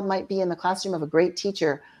child might be in the classroom of a great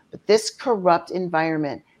teacher, but this corrupt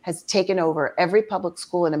environment has taken over every public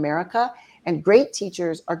school in America, and great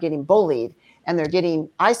teachers are getting bullied and they're getting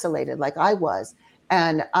isolated like I was.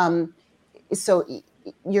 And so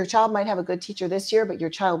your child might have a good teacher this year, but your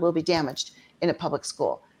child will be damaged in a public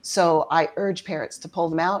school. So I urge parents to pull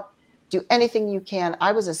them out, do anything you can.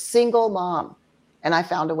 I was a single mom and I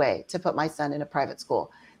found a way to put my son in a private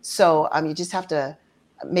school. So you just have to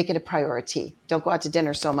make it a priority. Don't go out to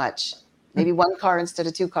dinner so much. Maybe one car instead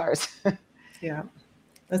of two cars. Yeah,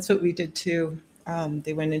 that's what we did too.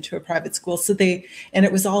 They went into a private school. And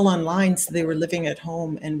it was all online. So they were living at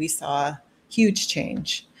home and we saw huge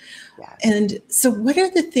change. Yes. And so what are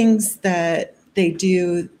the things that they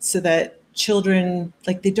do so that children,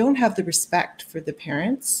 like, they don't have the respect for the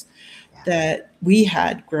parents that we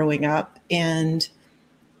had growing up? And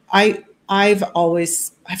I've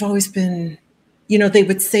always been, they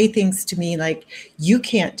would say things to me like, you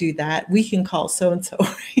can't do that. We can call so-and-so.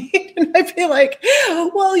 Right? And I'd be like,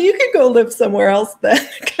 well, you can go live somewhere else then,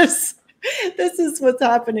 because this is what's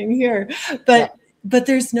happening here. But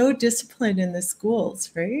there's no discipline in the schools,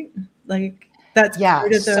 right? Like, that's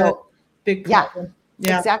part of the big problem.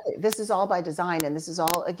 Yeah, exactly. This is all by design. And this is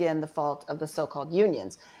all, again, the fault of the so-called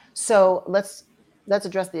unions. So let's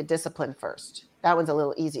address the discipline first. That one's a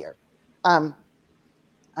little easier. Under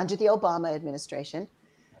the Obama administration,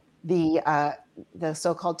 the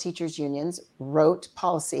so-called teachers unions wrote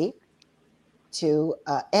policy to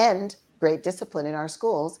end grade discipline in our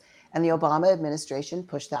schools, and the Obama administration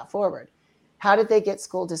pushed that forward. How did they get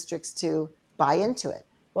school districts to buy into it?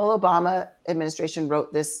 Well, Obama administration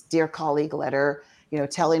wrote this Dear Colleague letter,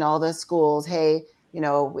 telling all the schools, hey,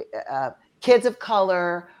 kids of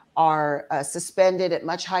color are suspended at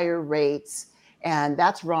much higher rates, and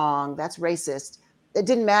that's wrong, that's racist. It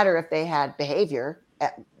didn't matter if they had behavior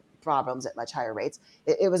problems at much higher rates.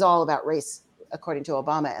 It was all about race, according to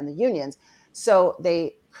Obama and the unions. So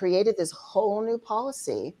they created this whole new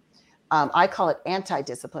policy. I call it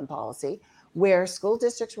anti-discipline policy, where school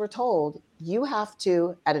districts were told you have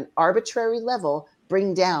to, at an arbitrary level,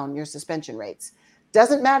 bring down your suspension rates.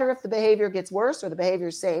 Doesn't matter if the behavior gets worse or the behavior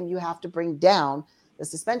is same, you have to bring down the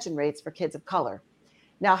suspension rates for kids of color.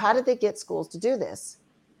 Now, how did they get schools to do this?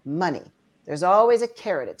 Money. There's always a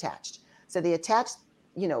carrot attached. So they attached,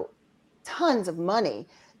 tons of money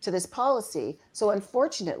to this policy. So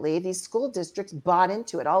unfortunately, these school districts bought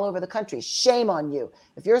into it all over the country. Shame on you.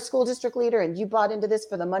 If you're a school district leader and you bought into this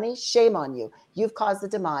for the money, shame on you. You've caused the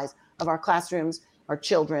demise of our classrooms, our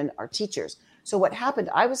children, our teachers. So what happened,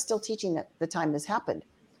 I was still teaching at the time this happened.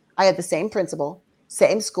 I had the same principal,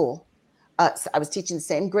 same school. I was teaching the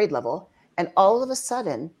same grade level. And all of a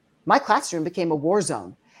sudden, my classroom became a war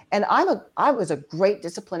zone. And I was a great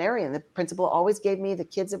disciplinarian. The principal always gave me the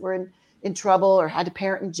kids that were in trouble or had a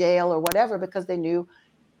parent in jail or whatever, because they knew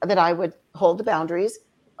that I would hold the boundaries,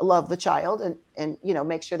 love the child, and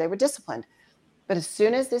make sure they were disciplined. But as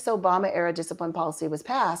soon as this Obama era discipline policy was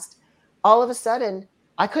passed, all of a sudden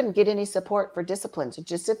I couldn't get any support for discipline. So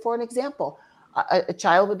just for an example, a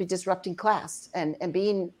child would be disrupting class and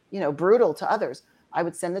being, brutal to others. I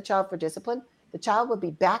would send the child for discipline. The child would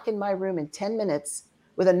be back in my room in 10 minutes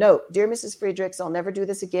with a note. Dear Mrs. Friedrichs, I'll never do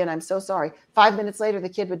this again. I'm so sorry. 5 minutes later, the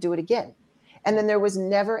kid would do it again. And then there was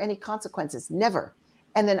never any consequences, never.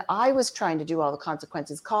 And then I was trying to do all the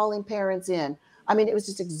consequences, calling parents in. I mean, it was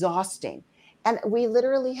just exhausting. And we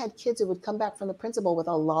literally had kids who would come back from the principal with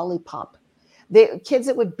a lollipop. Kids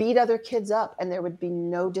that would beat other kids up, and there would be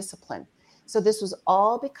no discipline. So this was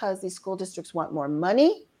all because these school districts want more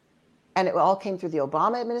money. And it all came through the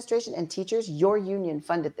Obama administration and teachers. Your union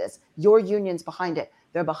funded this. Your union's behind it.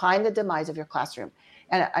 They're behind the demise of your classroom.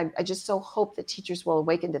 And I just so hope that teachers will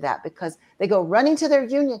awaken to that, because they go running to their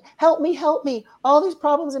union. Help me. All these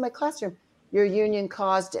problems in my classroom. Your union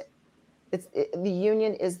caused it. The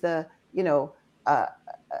union is the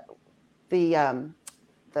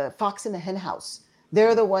fox in the hen house.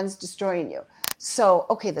 They're the ones destroying you. So,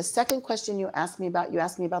 okay, the second question you asked me about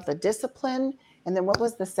the discipline. And then what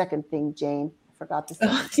was the second thing, Jane? I forgot the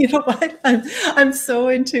second. You know what? I'm so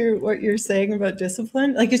into what you're saying about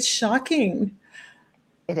discipline. Like, it's shocking.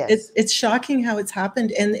 It is. It's shocking how it's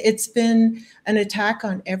happened. And it's been an attack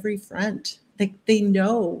on every front. Like, they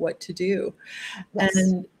know what to do. Yes.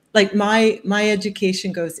 And like my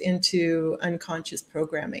education goes into unconscious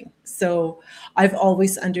programming. So I've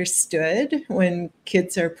always understood when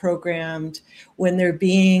kids are programmed, when they're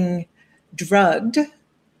being drugged,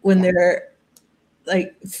 when they're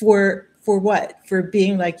like, for what? For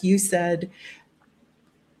being, like you said,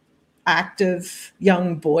 active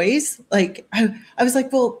young boys. Like I was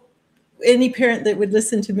like, well, any parent that would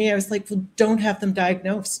listen to me, I was like, well, don't have them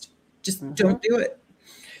diagnosed. Just don't do it.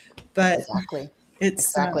 But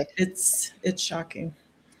Exactly. it's shocking.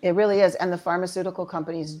 It really is. And the pharmaceutical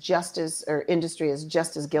companies industry is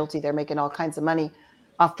just as guilty. They're making all kinds of money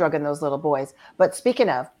off drugging those little boys. But speaking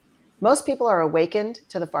of, most people are awakened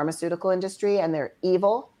to the pharmaceutical industry and they're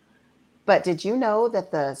evil. But did you know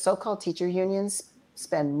that the so-called teacher unions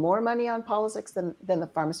spend more money on politics than the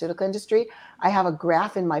pharmaceutical industry? I have a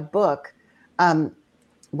graph in my book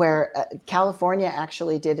where California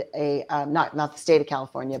actually did not the state of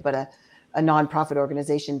California, but a nonprofit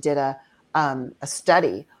organization did a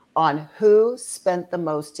study on who spent the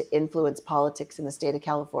most to influence politics in the state of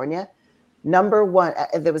California. Number one,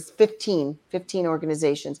 there was 15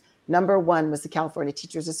 organizations. Number one was the California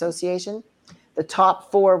Teachers Association. The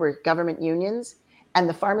top four were government unions, and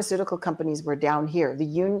the pharmaceutical companies were down here.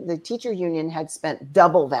 The teacher union had spent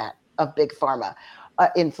double that of big pharma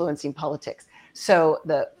influencing politics. So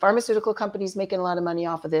the pharmaceutical companies making a lot of money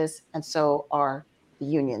off of this, and so are the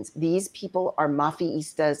unions. These people are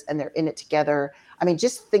mafiistas, and they're in it together. I mean,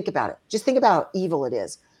 just think about it. Just think about how evil it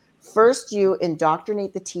is. First, you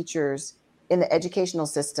indoctrinate the teachers in the educational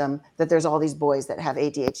system that there's all these boys that have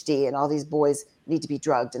ADHD and all these boys need to be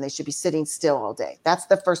drugged and they should be sitting still all day. That's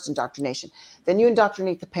the first indoctrination. Then you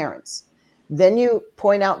indoctrinate the parents. Then you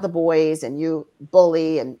point out the boys and you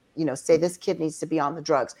bully and, say this kid needs to be on the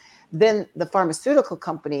drugs. Then the pharmaceutical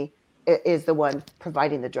company is the one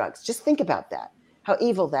providing the drugs. Just think about that, how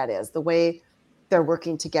evil that is, the way they're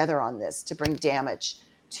working together on this to bring damage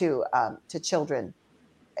to children.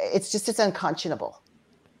 It's unconscionable.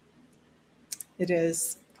 It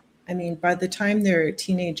is. I mean, by the time they're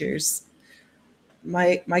teenagers,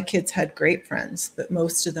 my kids had great friends, but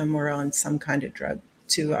most of them were on some kind of drug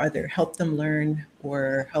to either help them learn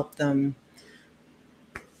or help them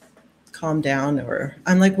calm down. Or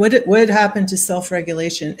I'm like, what happened to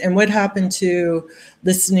self-regulation, and what happened to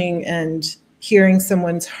listening and hearing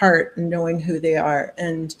someone's heart and knowing who they are,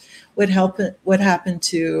 and what happened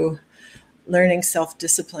to learning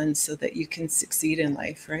self-discipline so that you can succeed in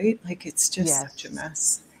life, right? Like, it's just such a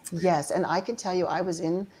mess. Yes. And I can tell you, I was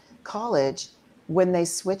in college when they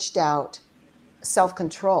switched out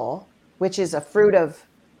self-control, which is a fruit of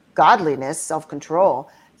godliness, self-control.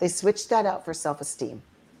 They switched that out for self-esteem.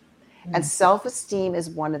 And self-esteem is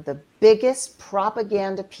one of the biggest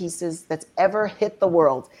propaganda pieces that's ever hit the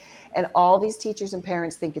world. And all these teachers and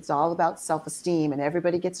parents think it's all about self-esteem, and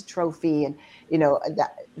everybody gets a trophy, and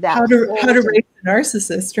that how to raise a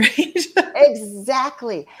narcissist, right?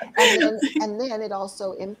 Exactly. And then it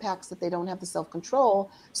also impacts that they don't have the self-control.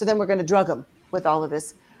 So then we're going to drug them with all of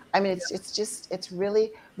this. I mean, it's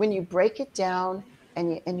really, when you break it down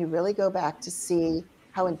and you really go back to see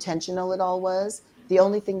how intentional it all was, the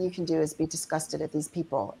only thing you can do is be disgusted at these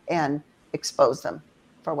people and expose them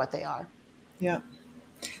for what they are. Yeah.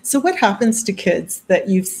 So what happens to kids that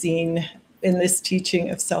you've seen in this teaching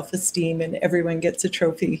of self-esteem and everyone gets a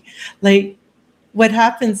trophy? Like, what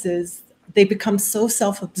happens is they become so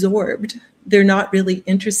self-absorbed. They're not really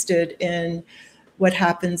interested in what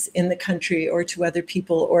happens in the country or to other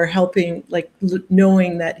people, or helping, like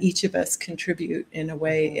knowing that each of us contribute in a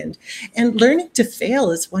way. And learning to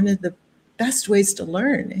fail is one of the best ways to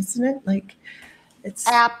learn, isn't it? Like, it's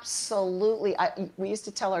absolutely. We used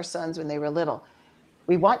to tell our sons when they were little,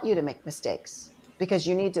 we want you to make mistakes because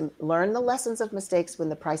you need to learn the lessons of mistakes when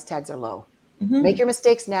the price tags are low. Mm-hmm. Make your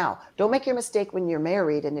mistakes now. Don't make your mistake when you're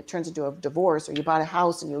married and it turns into a divorce, or you bought a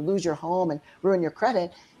house and you lose your home and ruin your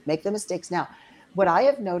credit. Make the mistakes now. What I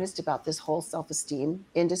have noticed about this whole self-esteem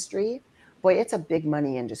industry, boy, it's a big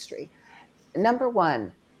money industry. Number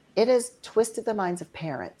one, it has twisted the minds of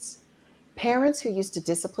parents. Parents who used to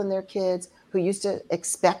discipline their kids, who used to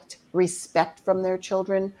expect respect from their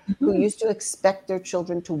children, mm-hmm. who used to expect their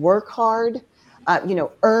children to work hard,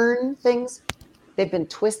 earn things. They've been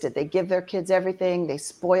twisted. They give their kids everything. They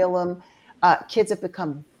spoil them. Kids have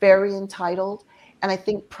become very entitled. And I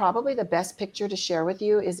think probably the best picture to share with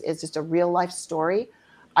you is just a real life story.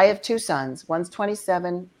 I have two sons. One's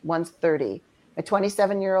 27, one's 30. My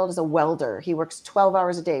 27-year-old is a welder. He works 12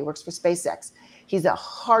 hours a day, works for SpaceX. He's the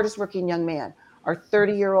hardest working young man. Our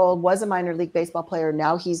 30-year-old was a minor league baseball player.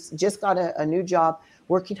 Now he's just got a new job,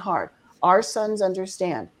 working hard. Our sons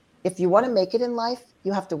understand, if you want to make it in life,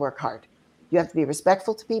 you have to work hard. You have to be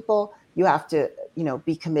respectful to people. You have to,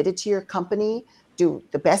 be committed to your company, do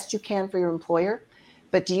the best you can for your employer.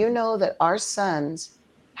 But do you know that our sons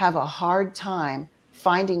have a hard time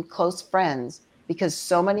finding close friends because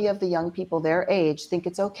so many of the young people their age think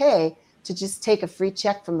it's okay to just take a free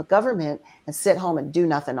check from the government and sit home and do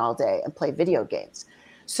nothing all day and play video games.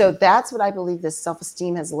 So that's what I believe this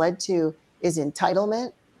self-esteem has led to, is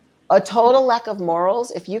entitlement, a total lack of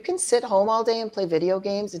morals. If you can sit home all day and play video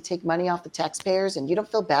games and take money off the taxpayers and you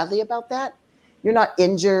don't feel badly about that, you're not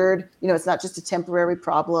injured, it's not just a temporary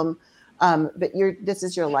problem, but this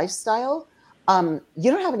is your lifestyle,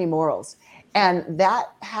 you don't have any morals. And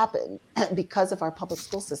that happened because of our public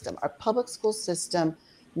school system. Our public school system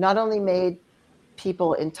not only made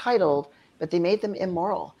people entitled, but they made them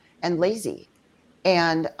immoral and lazy.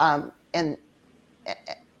 And they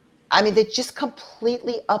just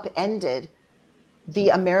completely upended the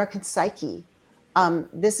American psyche.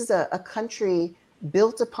 This is a country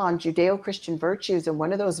built upon Judeo-Christian virtues. And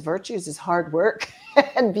one of those virtues is hard work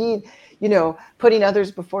and being, putting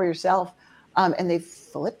others before yourself. And they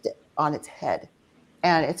flipped it on its head.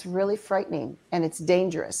 And it's really frightening and it's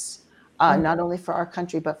dangerous, not only for our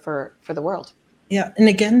country, but for the world. Yeah. And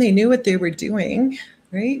again, they knew what they were doing,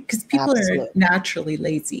 right? Because people Absolutely. are naturally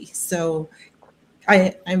lazy. So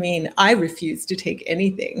I refuse to take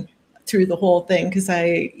anything through the whole thing because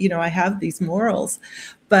I have these morals,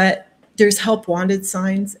 but there's help wanted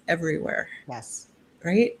signs everywhere. Yes.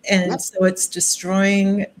 Right. And so it's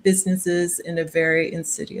destroying businesses in a very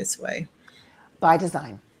insidious way. By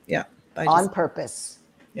design. Yeah. On purpose.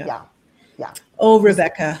 Yeah. Yeah. Oh,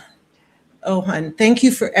 Rebecca. Oh, hon, thank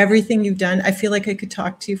you for everything you've done. I feel like I could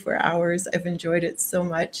talk to you for hours. I've enjoyed it so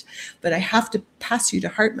much, but I have to pass you to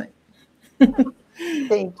Hartmut.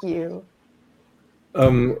 Thank you.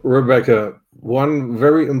 Rebecca, one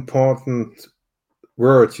very important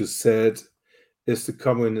word you said is the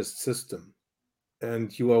communist system.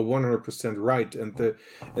 And you are 100% right. And the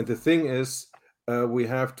thing is, we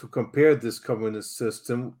have to compare this communist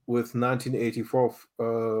system with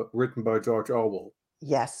 1984, written by George Orwell.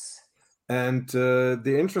 Yes. And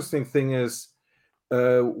the interesting thing is,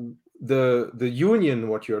 the union,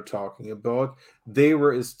 what you're talking about, they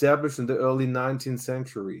were established in the early 19th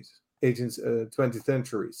centuries, 20th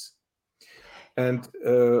centuries. And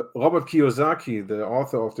Robert Kiyosaki, the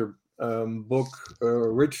author of the book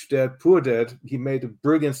Rich Dad, Poor Dad, he made a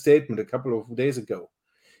brilliant statement a couple of days ago.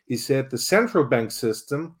 He said the central bank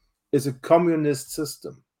system is a communist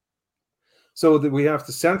system. So that we have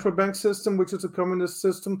the central bank system, which is a communist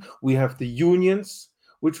system. We have the unions,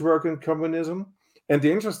 which work in communism. And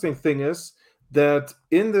the interesting thing is that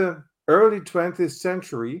in the early 20th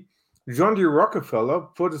century, John D. Rockefeller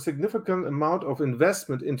put a significant amount of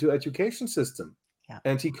investment into education system. Yeah.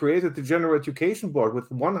 And he created the General Education Board with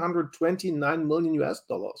 $129 million US.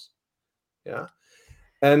 Yeah.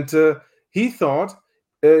 And he thought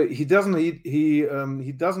he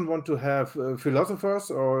doesn't want to have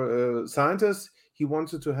philosophers or scientists. He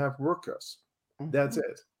wanted to have workers. Mm-hmm. That's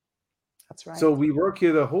it. That's right. So we work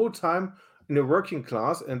here the whole time in the working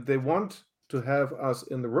class, and they want to have us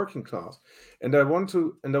in the working class. And I want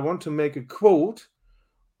to make a quote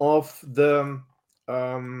of the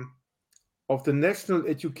National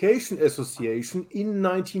Education Association in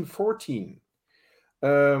 1914,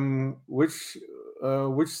 which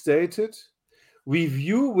stated, "We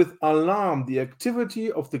view with alarm the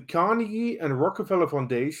activity of the Carnegie and Rockefeller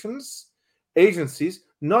Foundations, agencies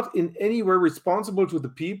not in any way responsible to the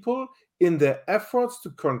people, in their efforts to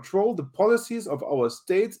control the policies of our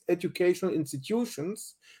state's educational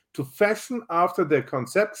institutions, to fashion after their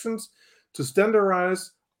conceptions, to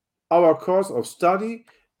standardize our course of study,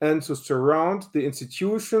 and to surround the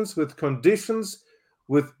institutions with conditions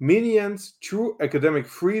with minions true academic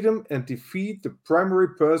freedom and defeat the primary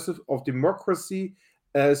purpose of democracy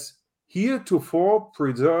as heretofore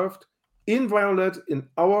preserved inviolate in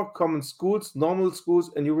our common schools, normal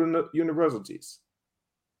schools, and universities."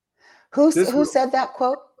 Who said that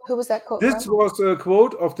quote? Who was that quote This from? was a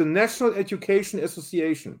quote of the National Education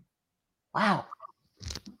Association. Wow.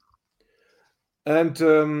 And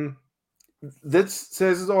that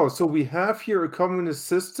says it all. So we have here a communist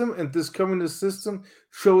system, and this communist system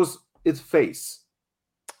shows its face.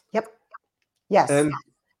 Yep. Yes.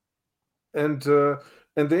 And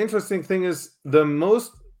And the interesting thing is, the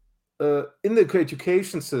most in the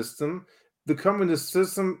education system, the communist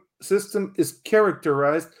system is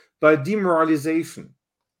characterized by demoralization.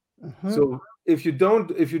 So if you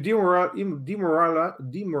demoralize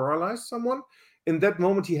someone, in that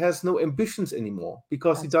moment he has no ambitions anymore,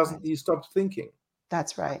 because he stops thinking.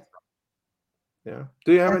 That's right. Yeah.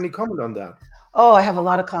 Do you have any comment on that? Oh, I have a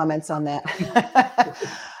lot of comments on that.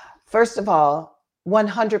 First of all,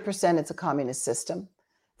 100% it's a communist system.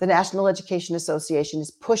 The National Education Association is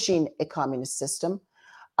pushing a communist system.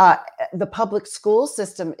 The public school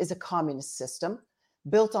system is a communist system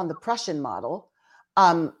built on the Prussian model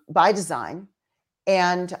by design.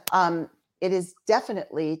 And it is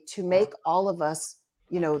definitely to make all of us,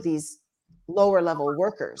 these lower level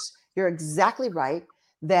workers. You're exactly right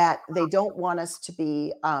that they don't want us to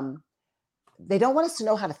be, they don't want us to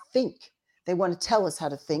know how to think. They want to tell us how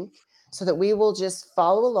to think so that we will just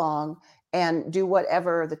follow along and do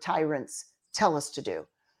whatever the tyrants tell us to do.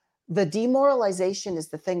 The demoralization is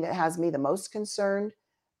the thing that has me the most concerned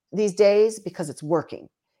these days, because it's working.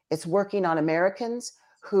 It's working on Americans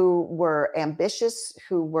who were ambitious,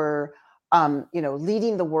 who were,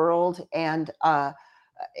 leading the world and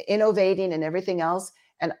innovating and everything else.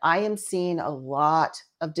 And I am seeing a lot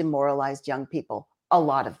of demoralized young people, a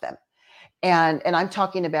lot of them. And I'm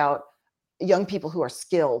talking about young people who are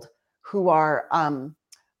skilled, who are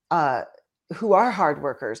hard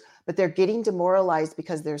workers, but they're getting demoralized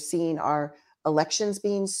because they're seeing our elections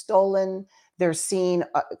being stolen. They're seeing,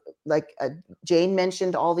 Jane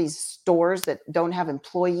mentioned, all these stores that don't have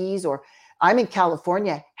employees. Or I'm in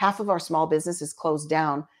California, half of our small businesses closed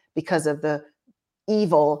down because of the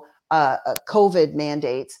evil COVID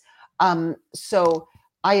mandates. So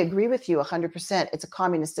I agree with you 100%. It's a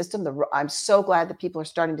communist system. I'm so glad that people are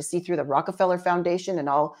starting to see through the Rockefeller Foundation and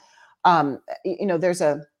all. There's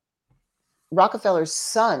a Rockefeller's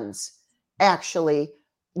sons, actually,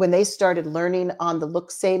 when they started learning on the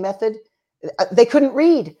Look-Say method, they couldn't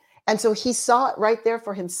read. And so he saw it right there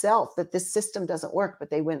for himself that this system doesn't work, but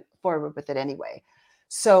they went forward with it anyway.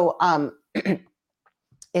 So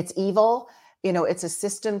it's evil. It's a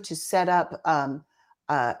system to set up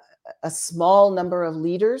a small number of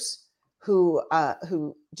leaders who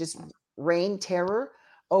just reign terror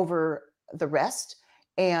over the rest.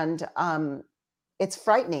 And it's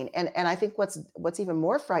frightening. And I think what's even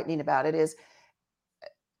more frightening about it is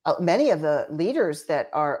many of the leaders that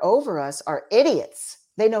are over us are idiots.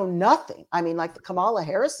 They know nothing. I mean, like the Kamala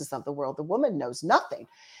Harrises of the world, the woman knows nothing.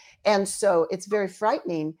 And so it's very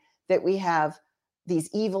frightening that we have these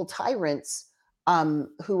evil tyrants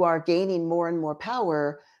who are gaining more and more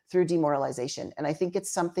power through demoralization. And I think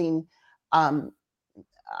it's something,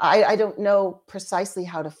 I don't know precisely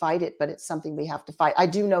how to fight it, but it's something we have to fight. I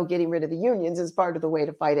do know getting rid of the unions is part of the way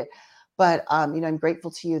to fight it. But, I'm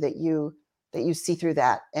grateful to you that you see through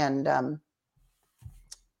that. And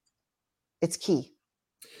it's key.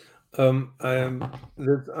 I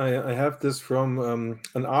have this from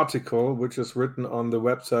an article which is written on the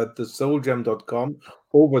website thesouljam.com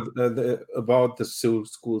about the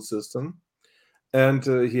school system. And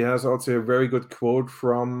he has also a very good quote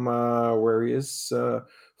from where he is,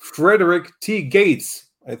 Frederick T. Gates.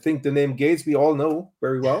 I think the name Gates we all know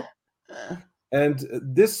very well. And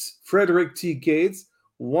this Frederick T. Gates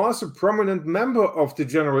was a prominent member of the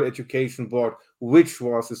General Education Board, which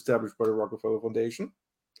was established by the Rockefeller Foundation.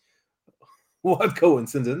 What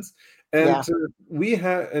coincidence. And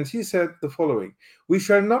and he said the following: "We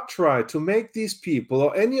shall not try to make these people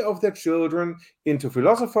or any of their children into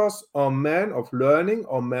philosophers or men of learning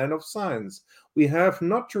or men of science. We have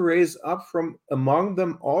not to raise up from among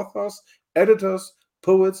them authors, editors,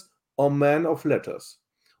 poets, or men of letters.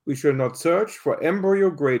 We shall not search for embryo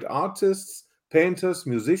great artists, painters,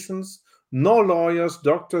 musicians, nor lawyers,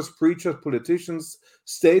 doctors, preachers, politicians,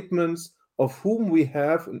 statesmen, of whom we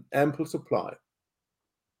have an ample supply."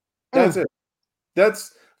 That's it.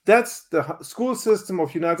 That's the school system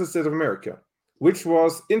of United States of America, which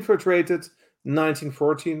was infiltrated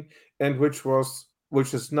 1914 and which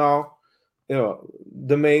is now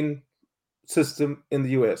the main system in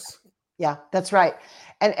the US. Yeah, that's right.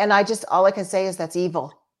 And all I can say is that's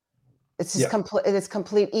evil. It's just it's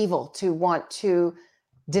complete evil to want to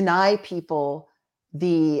deny people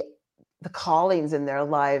the callings in their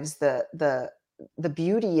lives, the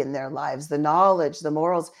beauty in their lives, the knowledge, the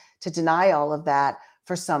morals, to deny all of that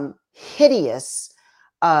for some hideous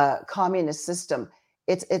communist system.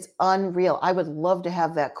 It's unreal. I would love to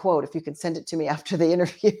have that quote if you could send it to me after the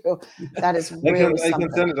interview. That is really something. I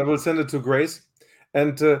can send it. I will send it to Grace.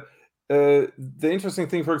 And the interesting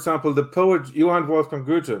thing, for example, the poet Johann Wolfgang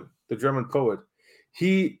Goethe, the German poet,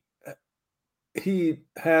 he he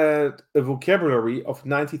had a vocabulary of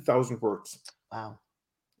 90,000 words. Wow.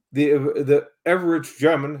 The average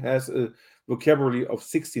German has a vocabulary of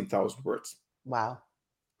 16,000 words. Wow.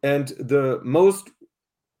 And the most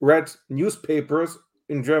read newspapers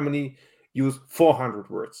in Germany use 400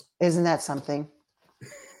 words. Isn't that something?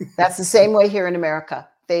 That's the same way here in America.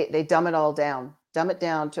 They dumb it all down. Dumb it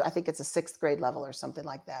down to, I think it's a 6th grade level or something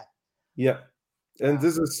like that. Yeah. And Wow.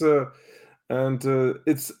 this is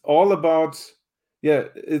it's all about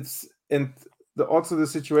it's and also the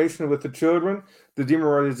situation with the children, the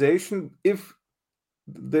demoralization. If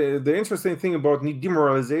the interesting thing about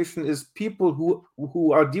demoralization is people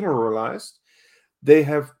who are demoralized, they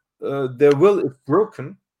have their will is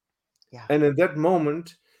broken, Yeah. and in that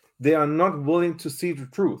moment they are not willing to see the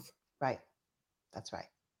truth. Right. That's right.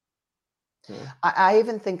 Yeah. I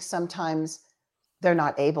even think sometimes they're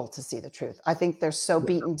not able to see the truth. I think they're so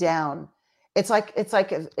beaten down. It's like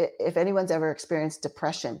if anyone's ever experienced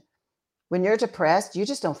depression, when you're depressed, you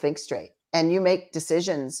just don't think straight and you make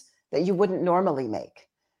decisions that you wouldn't normally make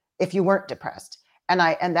if you weren't depressed.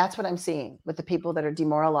 And that's what I'm seeing with the people that are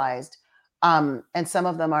demoralized. And some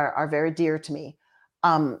of them are very dear to me,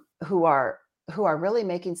 who are really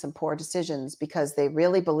making some poor decisions because they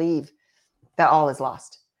really believe that all is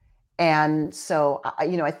lost. And so,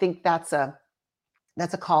 I think that's a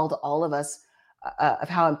call to all of us of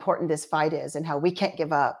how important this fight is and how we can't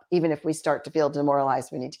give up. Even if we start to feel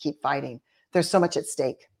demoralized, we need to keep fighting. There's so much at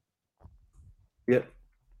stake. Yeah.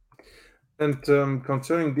 And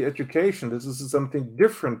concerning the education, this is something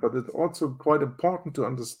different, but it's also quite important to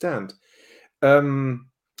understand.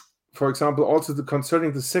 For example, also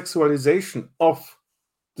concerning the sexualization of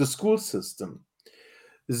the school system.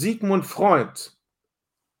 Sigmund Freud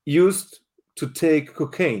used to take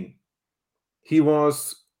cocaine. He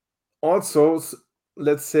was also,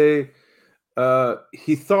 let's say,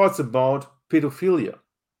 he thought about pedophilia.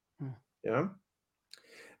 Yeah.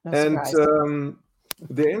 No And surprise.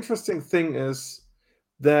 the interesting thing is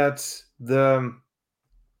that the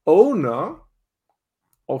owner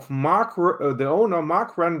of the owner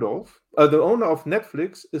of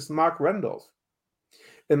Netflix is Mark Randolph,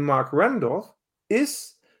 and Mark Randolph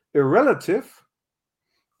is a relative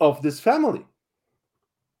of this family.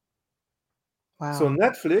 Wow. So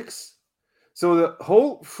Netflix, so the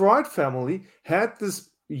whole Freud family had this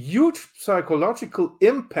huge psychological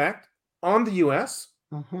impact on the US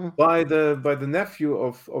by the nephew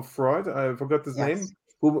of Freud. I forgot his name,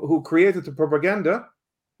 who created the propaganda.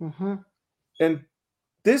 And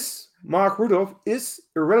this Mark Rudolph is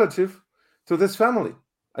a relative to this family.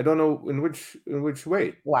 I don't know in which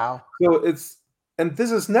way. Wow. So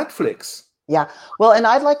this is Netflix. Yeah. Well, and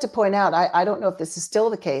I'd like to point out, I don't know if this is still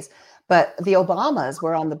the case, but the Obamas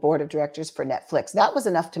were on the board of directors for Netflix. That was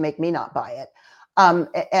enough to make me not buy it. And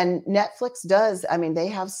Netflix does, I mean, they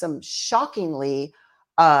have some shockingly,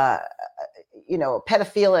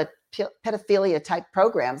 pedophilia type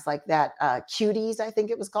programs like that. Cuties, I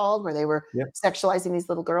think it was called, where they were sexualizing these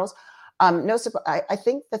little girls. No surprise. I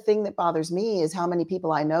think the thing that bothers me is how many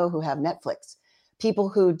people I know who have Netflix, people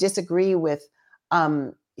who disagree with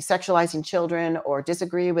sexualizing children or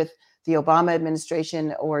disagree with the Obama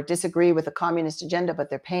administration or disagree with the communist agenda, but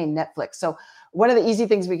they're paying Netflix. So one of the easy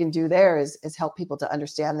things we can do there is help people to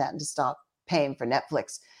understand that and to stop paying for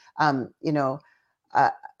Netflix.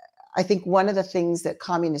 I think one of the things that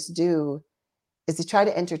communists do is to try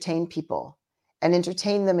to entertain people and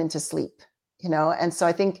entertain them into sleep, and so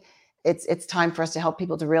I think it's time for us to help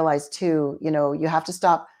people to realize too, you have to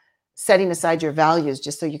stop setting aside your values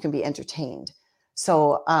just so you can be entertained.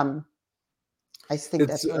 So I think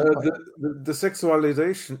that's really important. The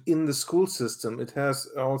sexualization in the school system, it has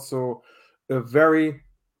also a very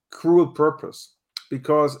cruel purpose,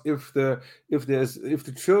 because if the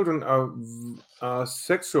children are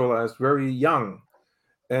sexualized very young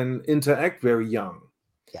and interact very young,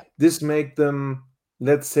 this make them,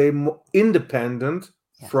 let's say, more independent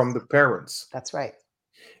from the parents. That's right.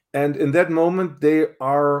 And in that moment, they've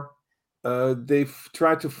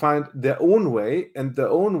tried to find their own way, and their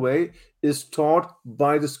own way is taught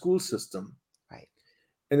by the school system. Right.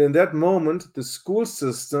 And in that moment, the school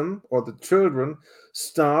system or the children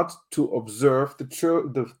start to observe the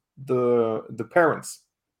parents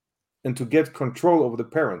and to get control over the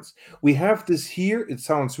parents. We have this here. It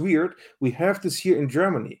sounds weird. We have this here in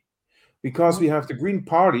Germany because we have the Green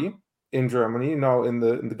Party in Germany now in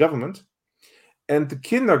the government, and the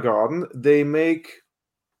kindergarten, they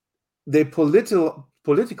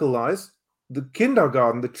politicalize the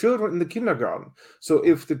kindergarten, the children in the kindergarten. So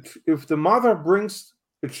if the mother brings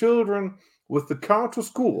the children with the car to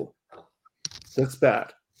school, that's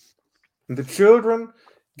bad. And the children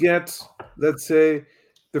get, let's say,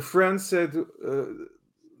 the friends said,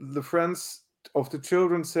 the friends of the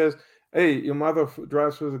children says, "Hey, your mother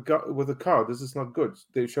drives with a car. This is not good.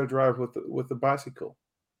 They shall drive with a bicycle."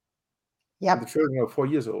 And the Yep. children are 4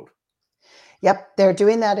 years old. Yep. They're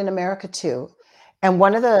doing that in America too. And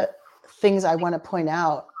one of the things I want to point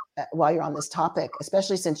out while you're on this topic,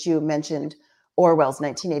 especially since you mentioned Orwell's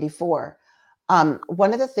 1984,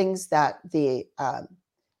 one of the things that the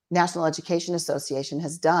National Education Association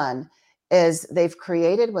has done is they've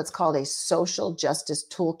created what's called a social justice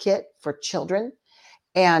toolkit for children.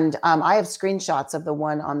 And I have screenshots of the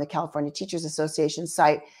one on the California Teachers Association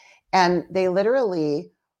site. And they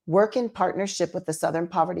literally work in partnership with the Southern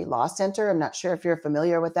Poverty Law Center. I'm not sure if you're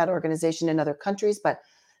familiar with that organization in other countries, but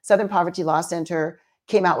Southern Poverty Law Center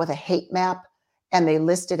came out with a hate map, and they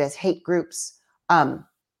listed as hate groups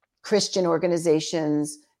Christian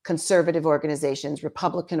organizations, conservative organizations,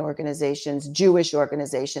 Republican organizations, Jewish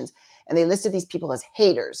organizations, and they listed these people as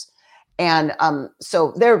haters. And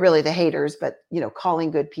so they're really the haters, but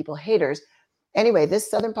calling good people haters. Anyway, this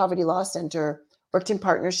Southern Poverty Law Center worked in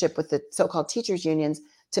partnership with the so-called teachers unions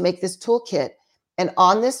to make this toolkit. And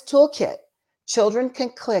on this toolkit, children can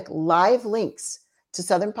click live links to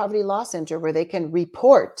Southern Poverty Law Center where they can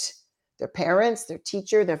report their parents, their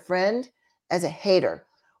teacher, their friend as a hater.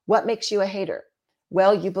 What makes you a hater?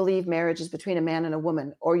 Well, you believe marriage is between a man and a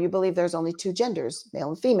woman, or you believe there's only two genders, male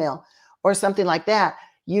and female, or something like that.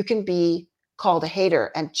 You can be called a hater,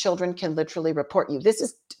 and children can literally report you. This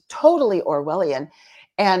is totally Orwellian,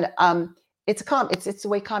 and it's the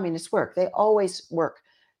way communists work. They always work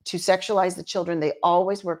to sexualize the children. They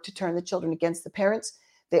always work to turn the children against the parents.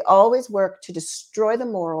 They always work to destroy the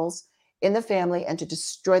morals in the family and to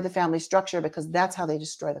destroy the family structure, because that's how they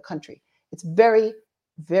destroy the country. It's very,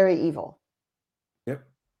 very evil.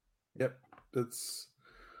 Yep, that's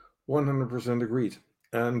 100% agreed.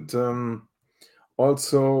 And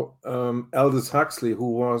also Aldous Huxley,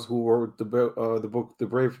 who wrote the book The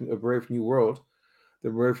Brave New World,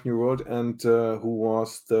 and who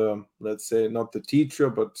was the, let's say, not the teacher,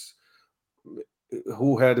 but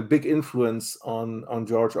who had a big influence on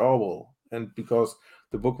George Orwell, and because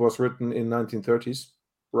the book was written in 1930s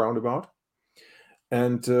roundabout.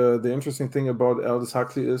 And the interesting thing about Aldous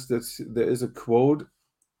Huxley is that there is a quote,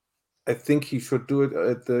 I think he should do it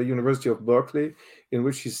at the University of Berkeley, in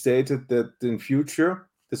which he stated that in future,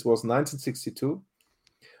 this was 1962,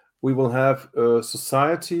 we will have a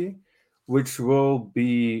society which will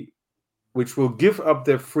give up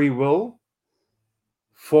their free will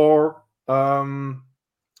for the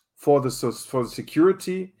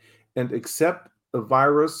security, and accept a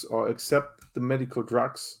virus or accept the medical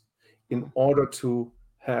drugs in order to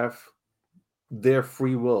have their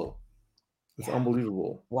free will. It's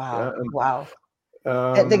unbelievable. Wow. Yeah? And, wow.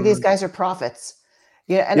 I think these guys are prophets.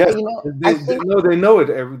 Yeah, and yes, they know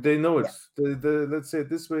it. They know it. Yeah. Let's say it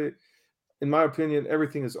this way. In my opinion,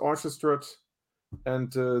 everything is orchestrated,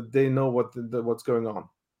 and they know what's going on.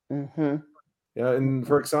 Mm-hmm. Yeah, and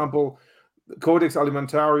for example, Codex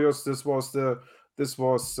Alimentarius.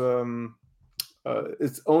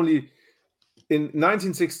 It's only in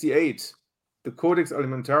 1968 the Codex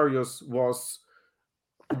Alimentarius was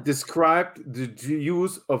described the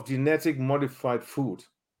use of genetic modified food.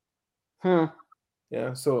 Yeah,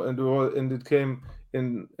 so and it came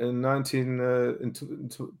in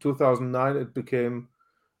 2009. It became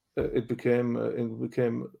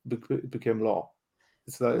law.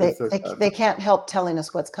 They can't help telling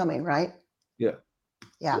us what's coming, right? Yeah.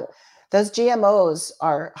 Those GMOs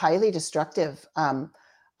are highly destructive.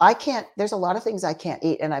 There's a lot of things I can't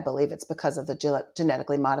eat, and I believe it's because of the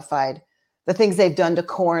genetically modified, the things they've done to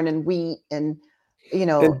corn and wheat, and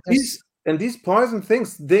these poison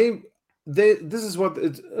things. This is what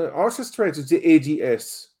it orchestrates the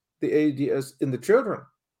ADS in the children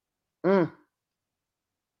as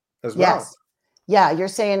well. Yes. Yeah, you're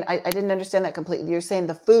saying I didn't understand that completely. You're saying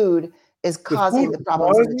the food is causing the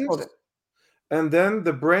problems in the children, and then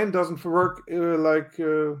the brain doesn't work like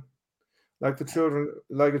the children,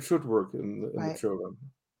 like it should work in the children.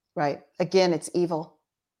 Right. Again, it's evil.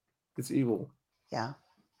 It's evil. Yeah.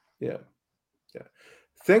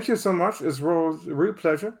 Thank you so much. It was a real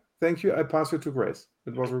pleasure. Thank you. I pass you to Grace.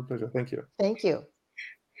 It was a real pleasure. Thank you. Thank you.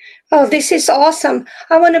 Oh, this is awesome.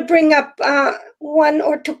 I want to bring up one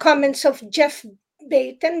or two comments of Jeff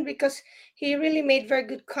Baton, because he really made very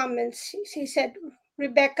good comments. He said,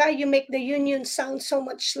 Rebecca, you make the union sound so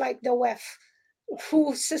much like the WEF,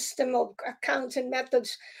 WHO system of accounts and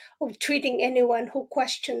methods of treating anyone who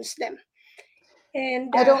questions them.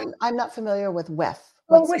 And I'm not familiar with WEF.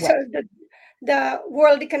 WEF? the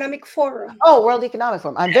World Economic Forum. Oh, World Economic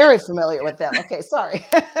Forum. I'm very familiar with them. Okay, sorry.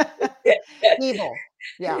 Evil.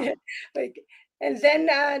 Yeah. And then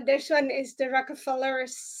there's one is the Rockefeller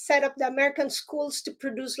set up the American schools to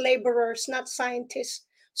produce laborers, not scientists.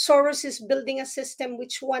 Soros is building a system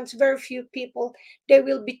which wants very few people. They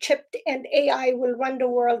will be chipped and AI will run the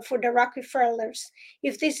world for the Rockefellers.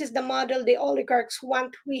 If this is the model the oligarchs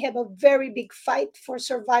want, we have a very big fight for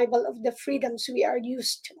survival of the freedoms we are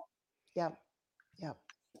used to. Yep. Yep.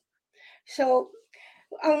 So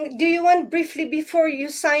do you want briefly before you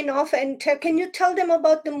sign off and can you tell them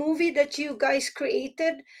about the movie that you guys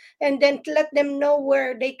created and then let them know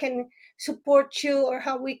where they can support you or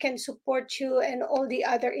how we can support you and all the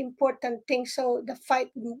other important things so the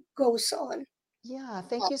fight goes on? Yeah,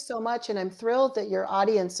 thank you so much. And I'm thrilled that your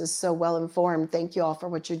audience is so well informed. Thank you all for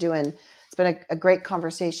what you're doing. It's been a great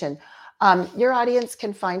conversation. Your audience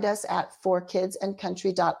can find us at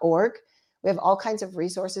forkidsandcountry.org. We have all kinds of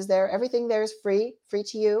resources there. Everything there is free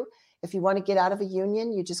to you. If you want to get out of a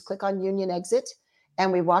union, you just click on Union Exit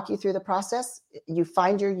and we walk you through the process. You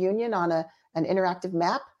find your union on an interactive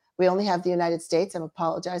map. We only have the United States. I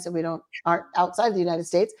apologize that we aren't outside of the United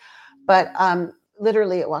States, but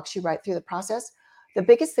literally it walks you right through the process. The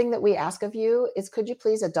biggest thing that we ask of you is, could you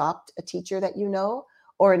please adopt a teacher that you know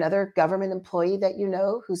or another government employee that you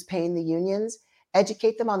know who's paying the unions,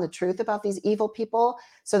 educate them on the truth about these evil people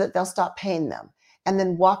so that they'll stop paying them, and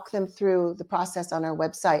then walk them through the process on our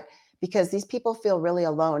website, because these people feel really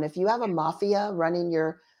alone. If you have a mafia running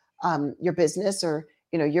your business, or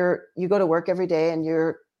you go to work every day and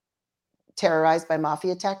you're terrorized by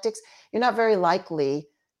mafia tactics, you're not very likely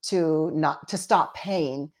to stop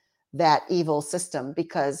paying that evil system,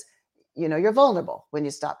 because you're vulnerable when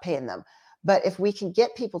you stop paying them. But if we can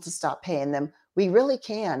get people to stop paying them, we really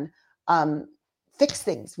can fix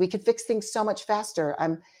things. We could fix things so much faster.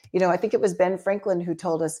 I think it was Ben Franklin who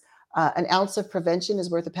told us an ounce of prevention is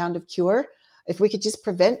worth a pound of cure. If we could just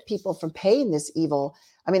prevent people from paying this evil,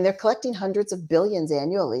 they're collecting hundreds of billions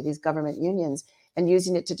annually, these government unions, and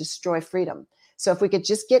using it to destroy freedom. So if we could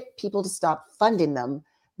just get people to stop funding them,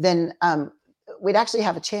 then we'd actually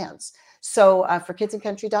have a chance. So for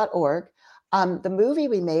kidsandcountry.org, the movie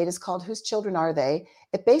we made is called Whose Children Are They?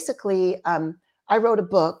 It basically, I wrote a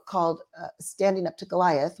book called Standing Up to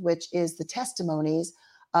Goliath, which is the testimonies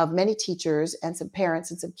of many teachers and some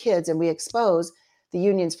parents and some kids. And we expose the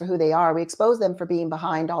unions for who they are. We expose them for being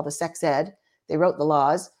behind all the sex ed. They wrote the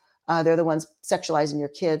laws. They're the ones sexualizing your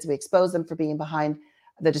kids. We expose them for being behind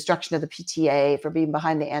the destruction of the PTA, for being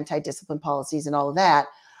behind the anti-discipline policies and all of that.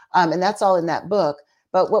 And that's all in that book.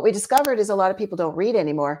 But what we discovered is a lot of people don't read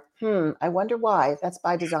anymore. I wonder why. That's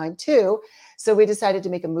by design too. So we decided to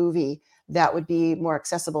make a movie that would be more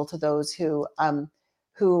accessible to those who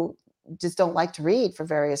just don't like to read for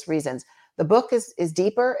various reasons. The book is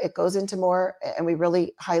deeper. It goes into more, and we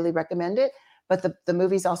really highly recommend it. But the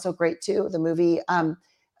movie's also great too. The movie,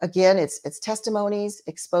 again, it's testimonies,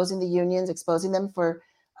 exposing the unions, exposing them for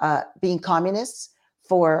being communists,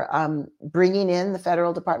 for bringing in the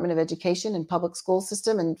federal Department of Education and public school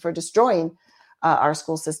system, and for destroying our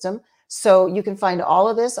school system. So you can find all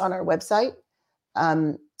of this on our website,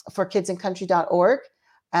 for kidsandcountry.org.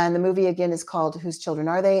 And the movie again is called Whose Children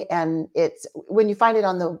Are They? And it's, when you find it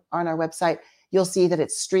on our website, you'll see that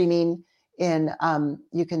it's streaming in,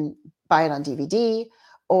 you can buy it on DVD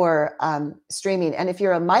or streaming. And if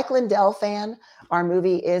you're a Mike Lindell fan, our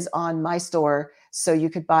movie is on my store. So you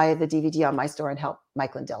could buy the DVD on my store and help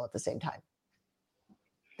Mike Lindell at the same time.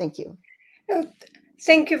 Thank you.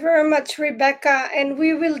 Thank you very much, Rebecca. And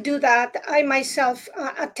we will do that. I myself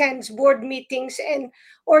attend board meetings and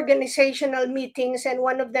organizational meetings, and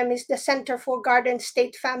one of them is the Center for Garden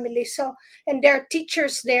State Family. So, and there are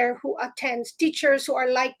teachers there who attend, teachers who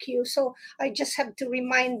are like you. So I just have to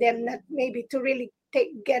remind them that maybe to really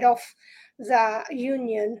get off the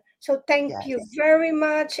union. So thank you very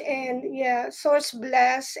much. And source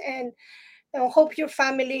bless, and hope your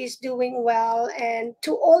family is doing well. And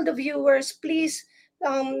to all the viewers, please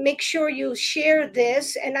make sure you share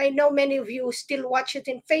this. And I know many of you still watch it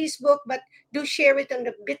in Facebook, but do share it on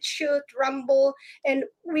the BitChute, Rumble, and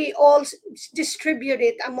we all distribute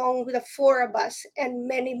it among the four of us and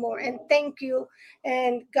many more. And thank you,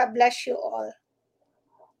 and God bless you all.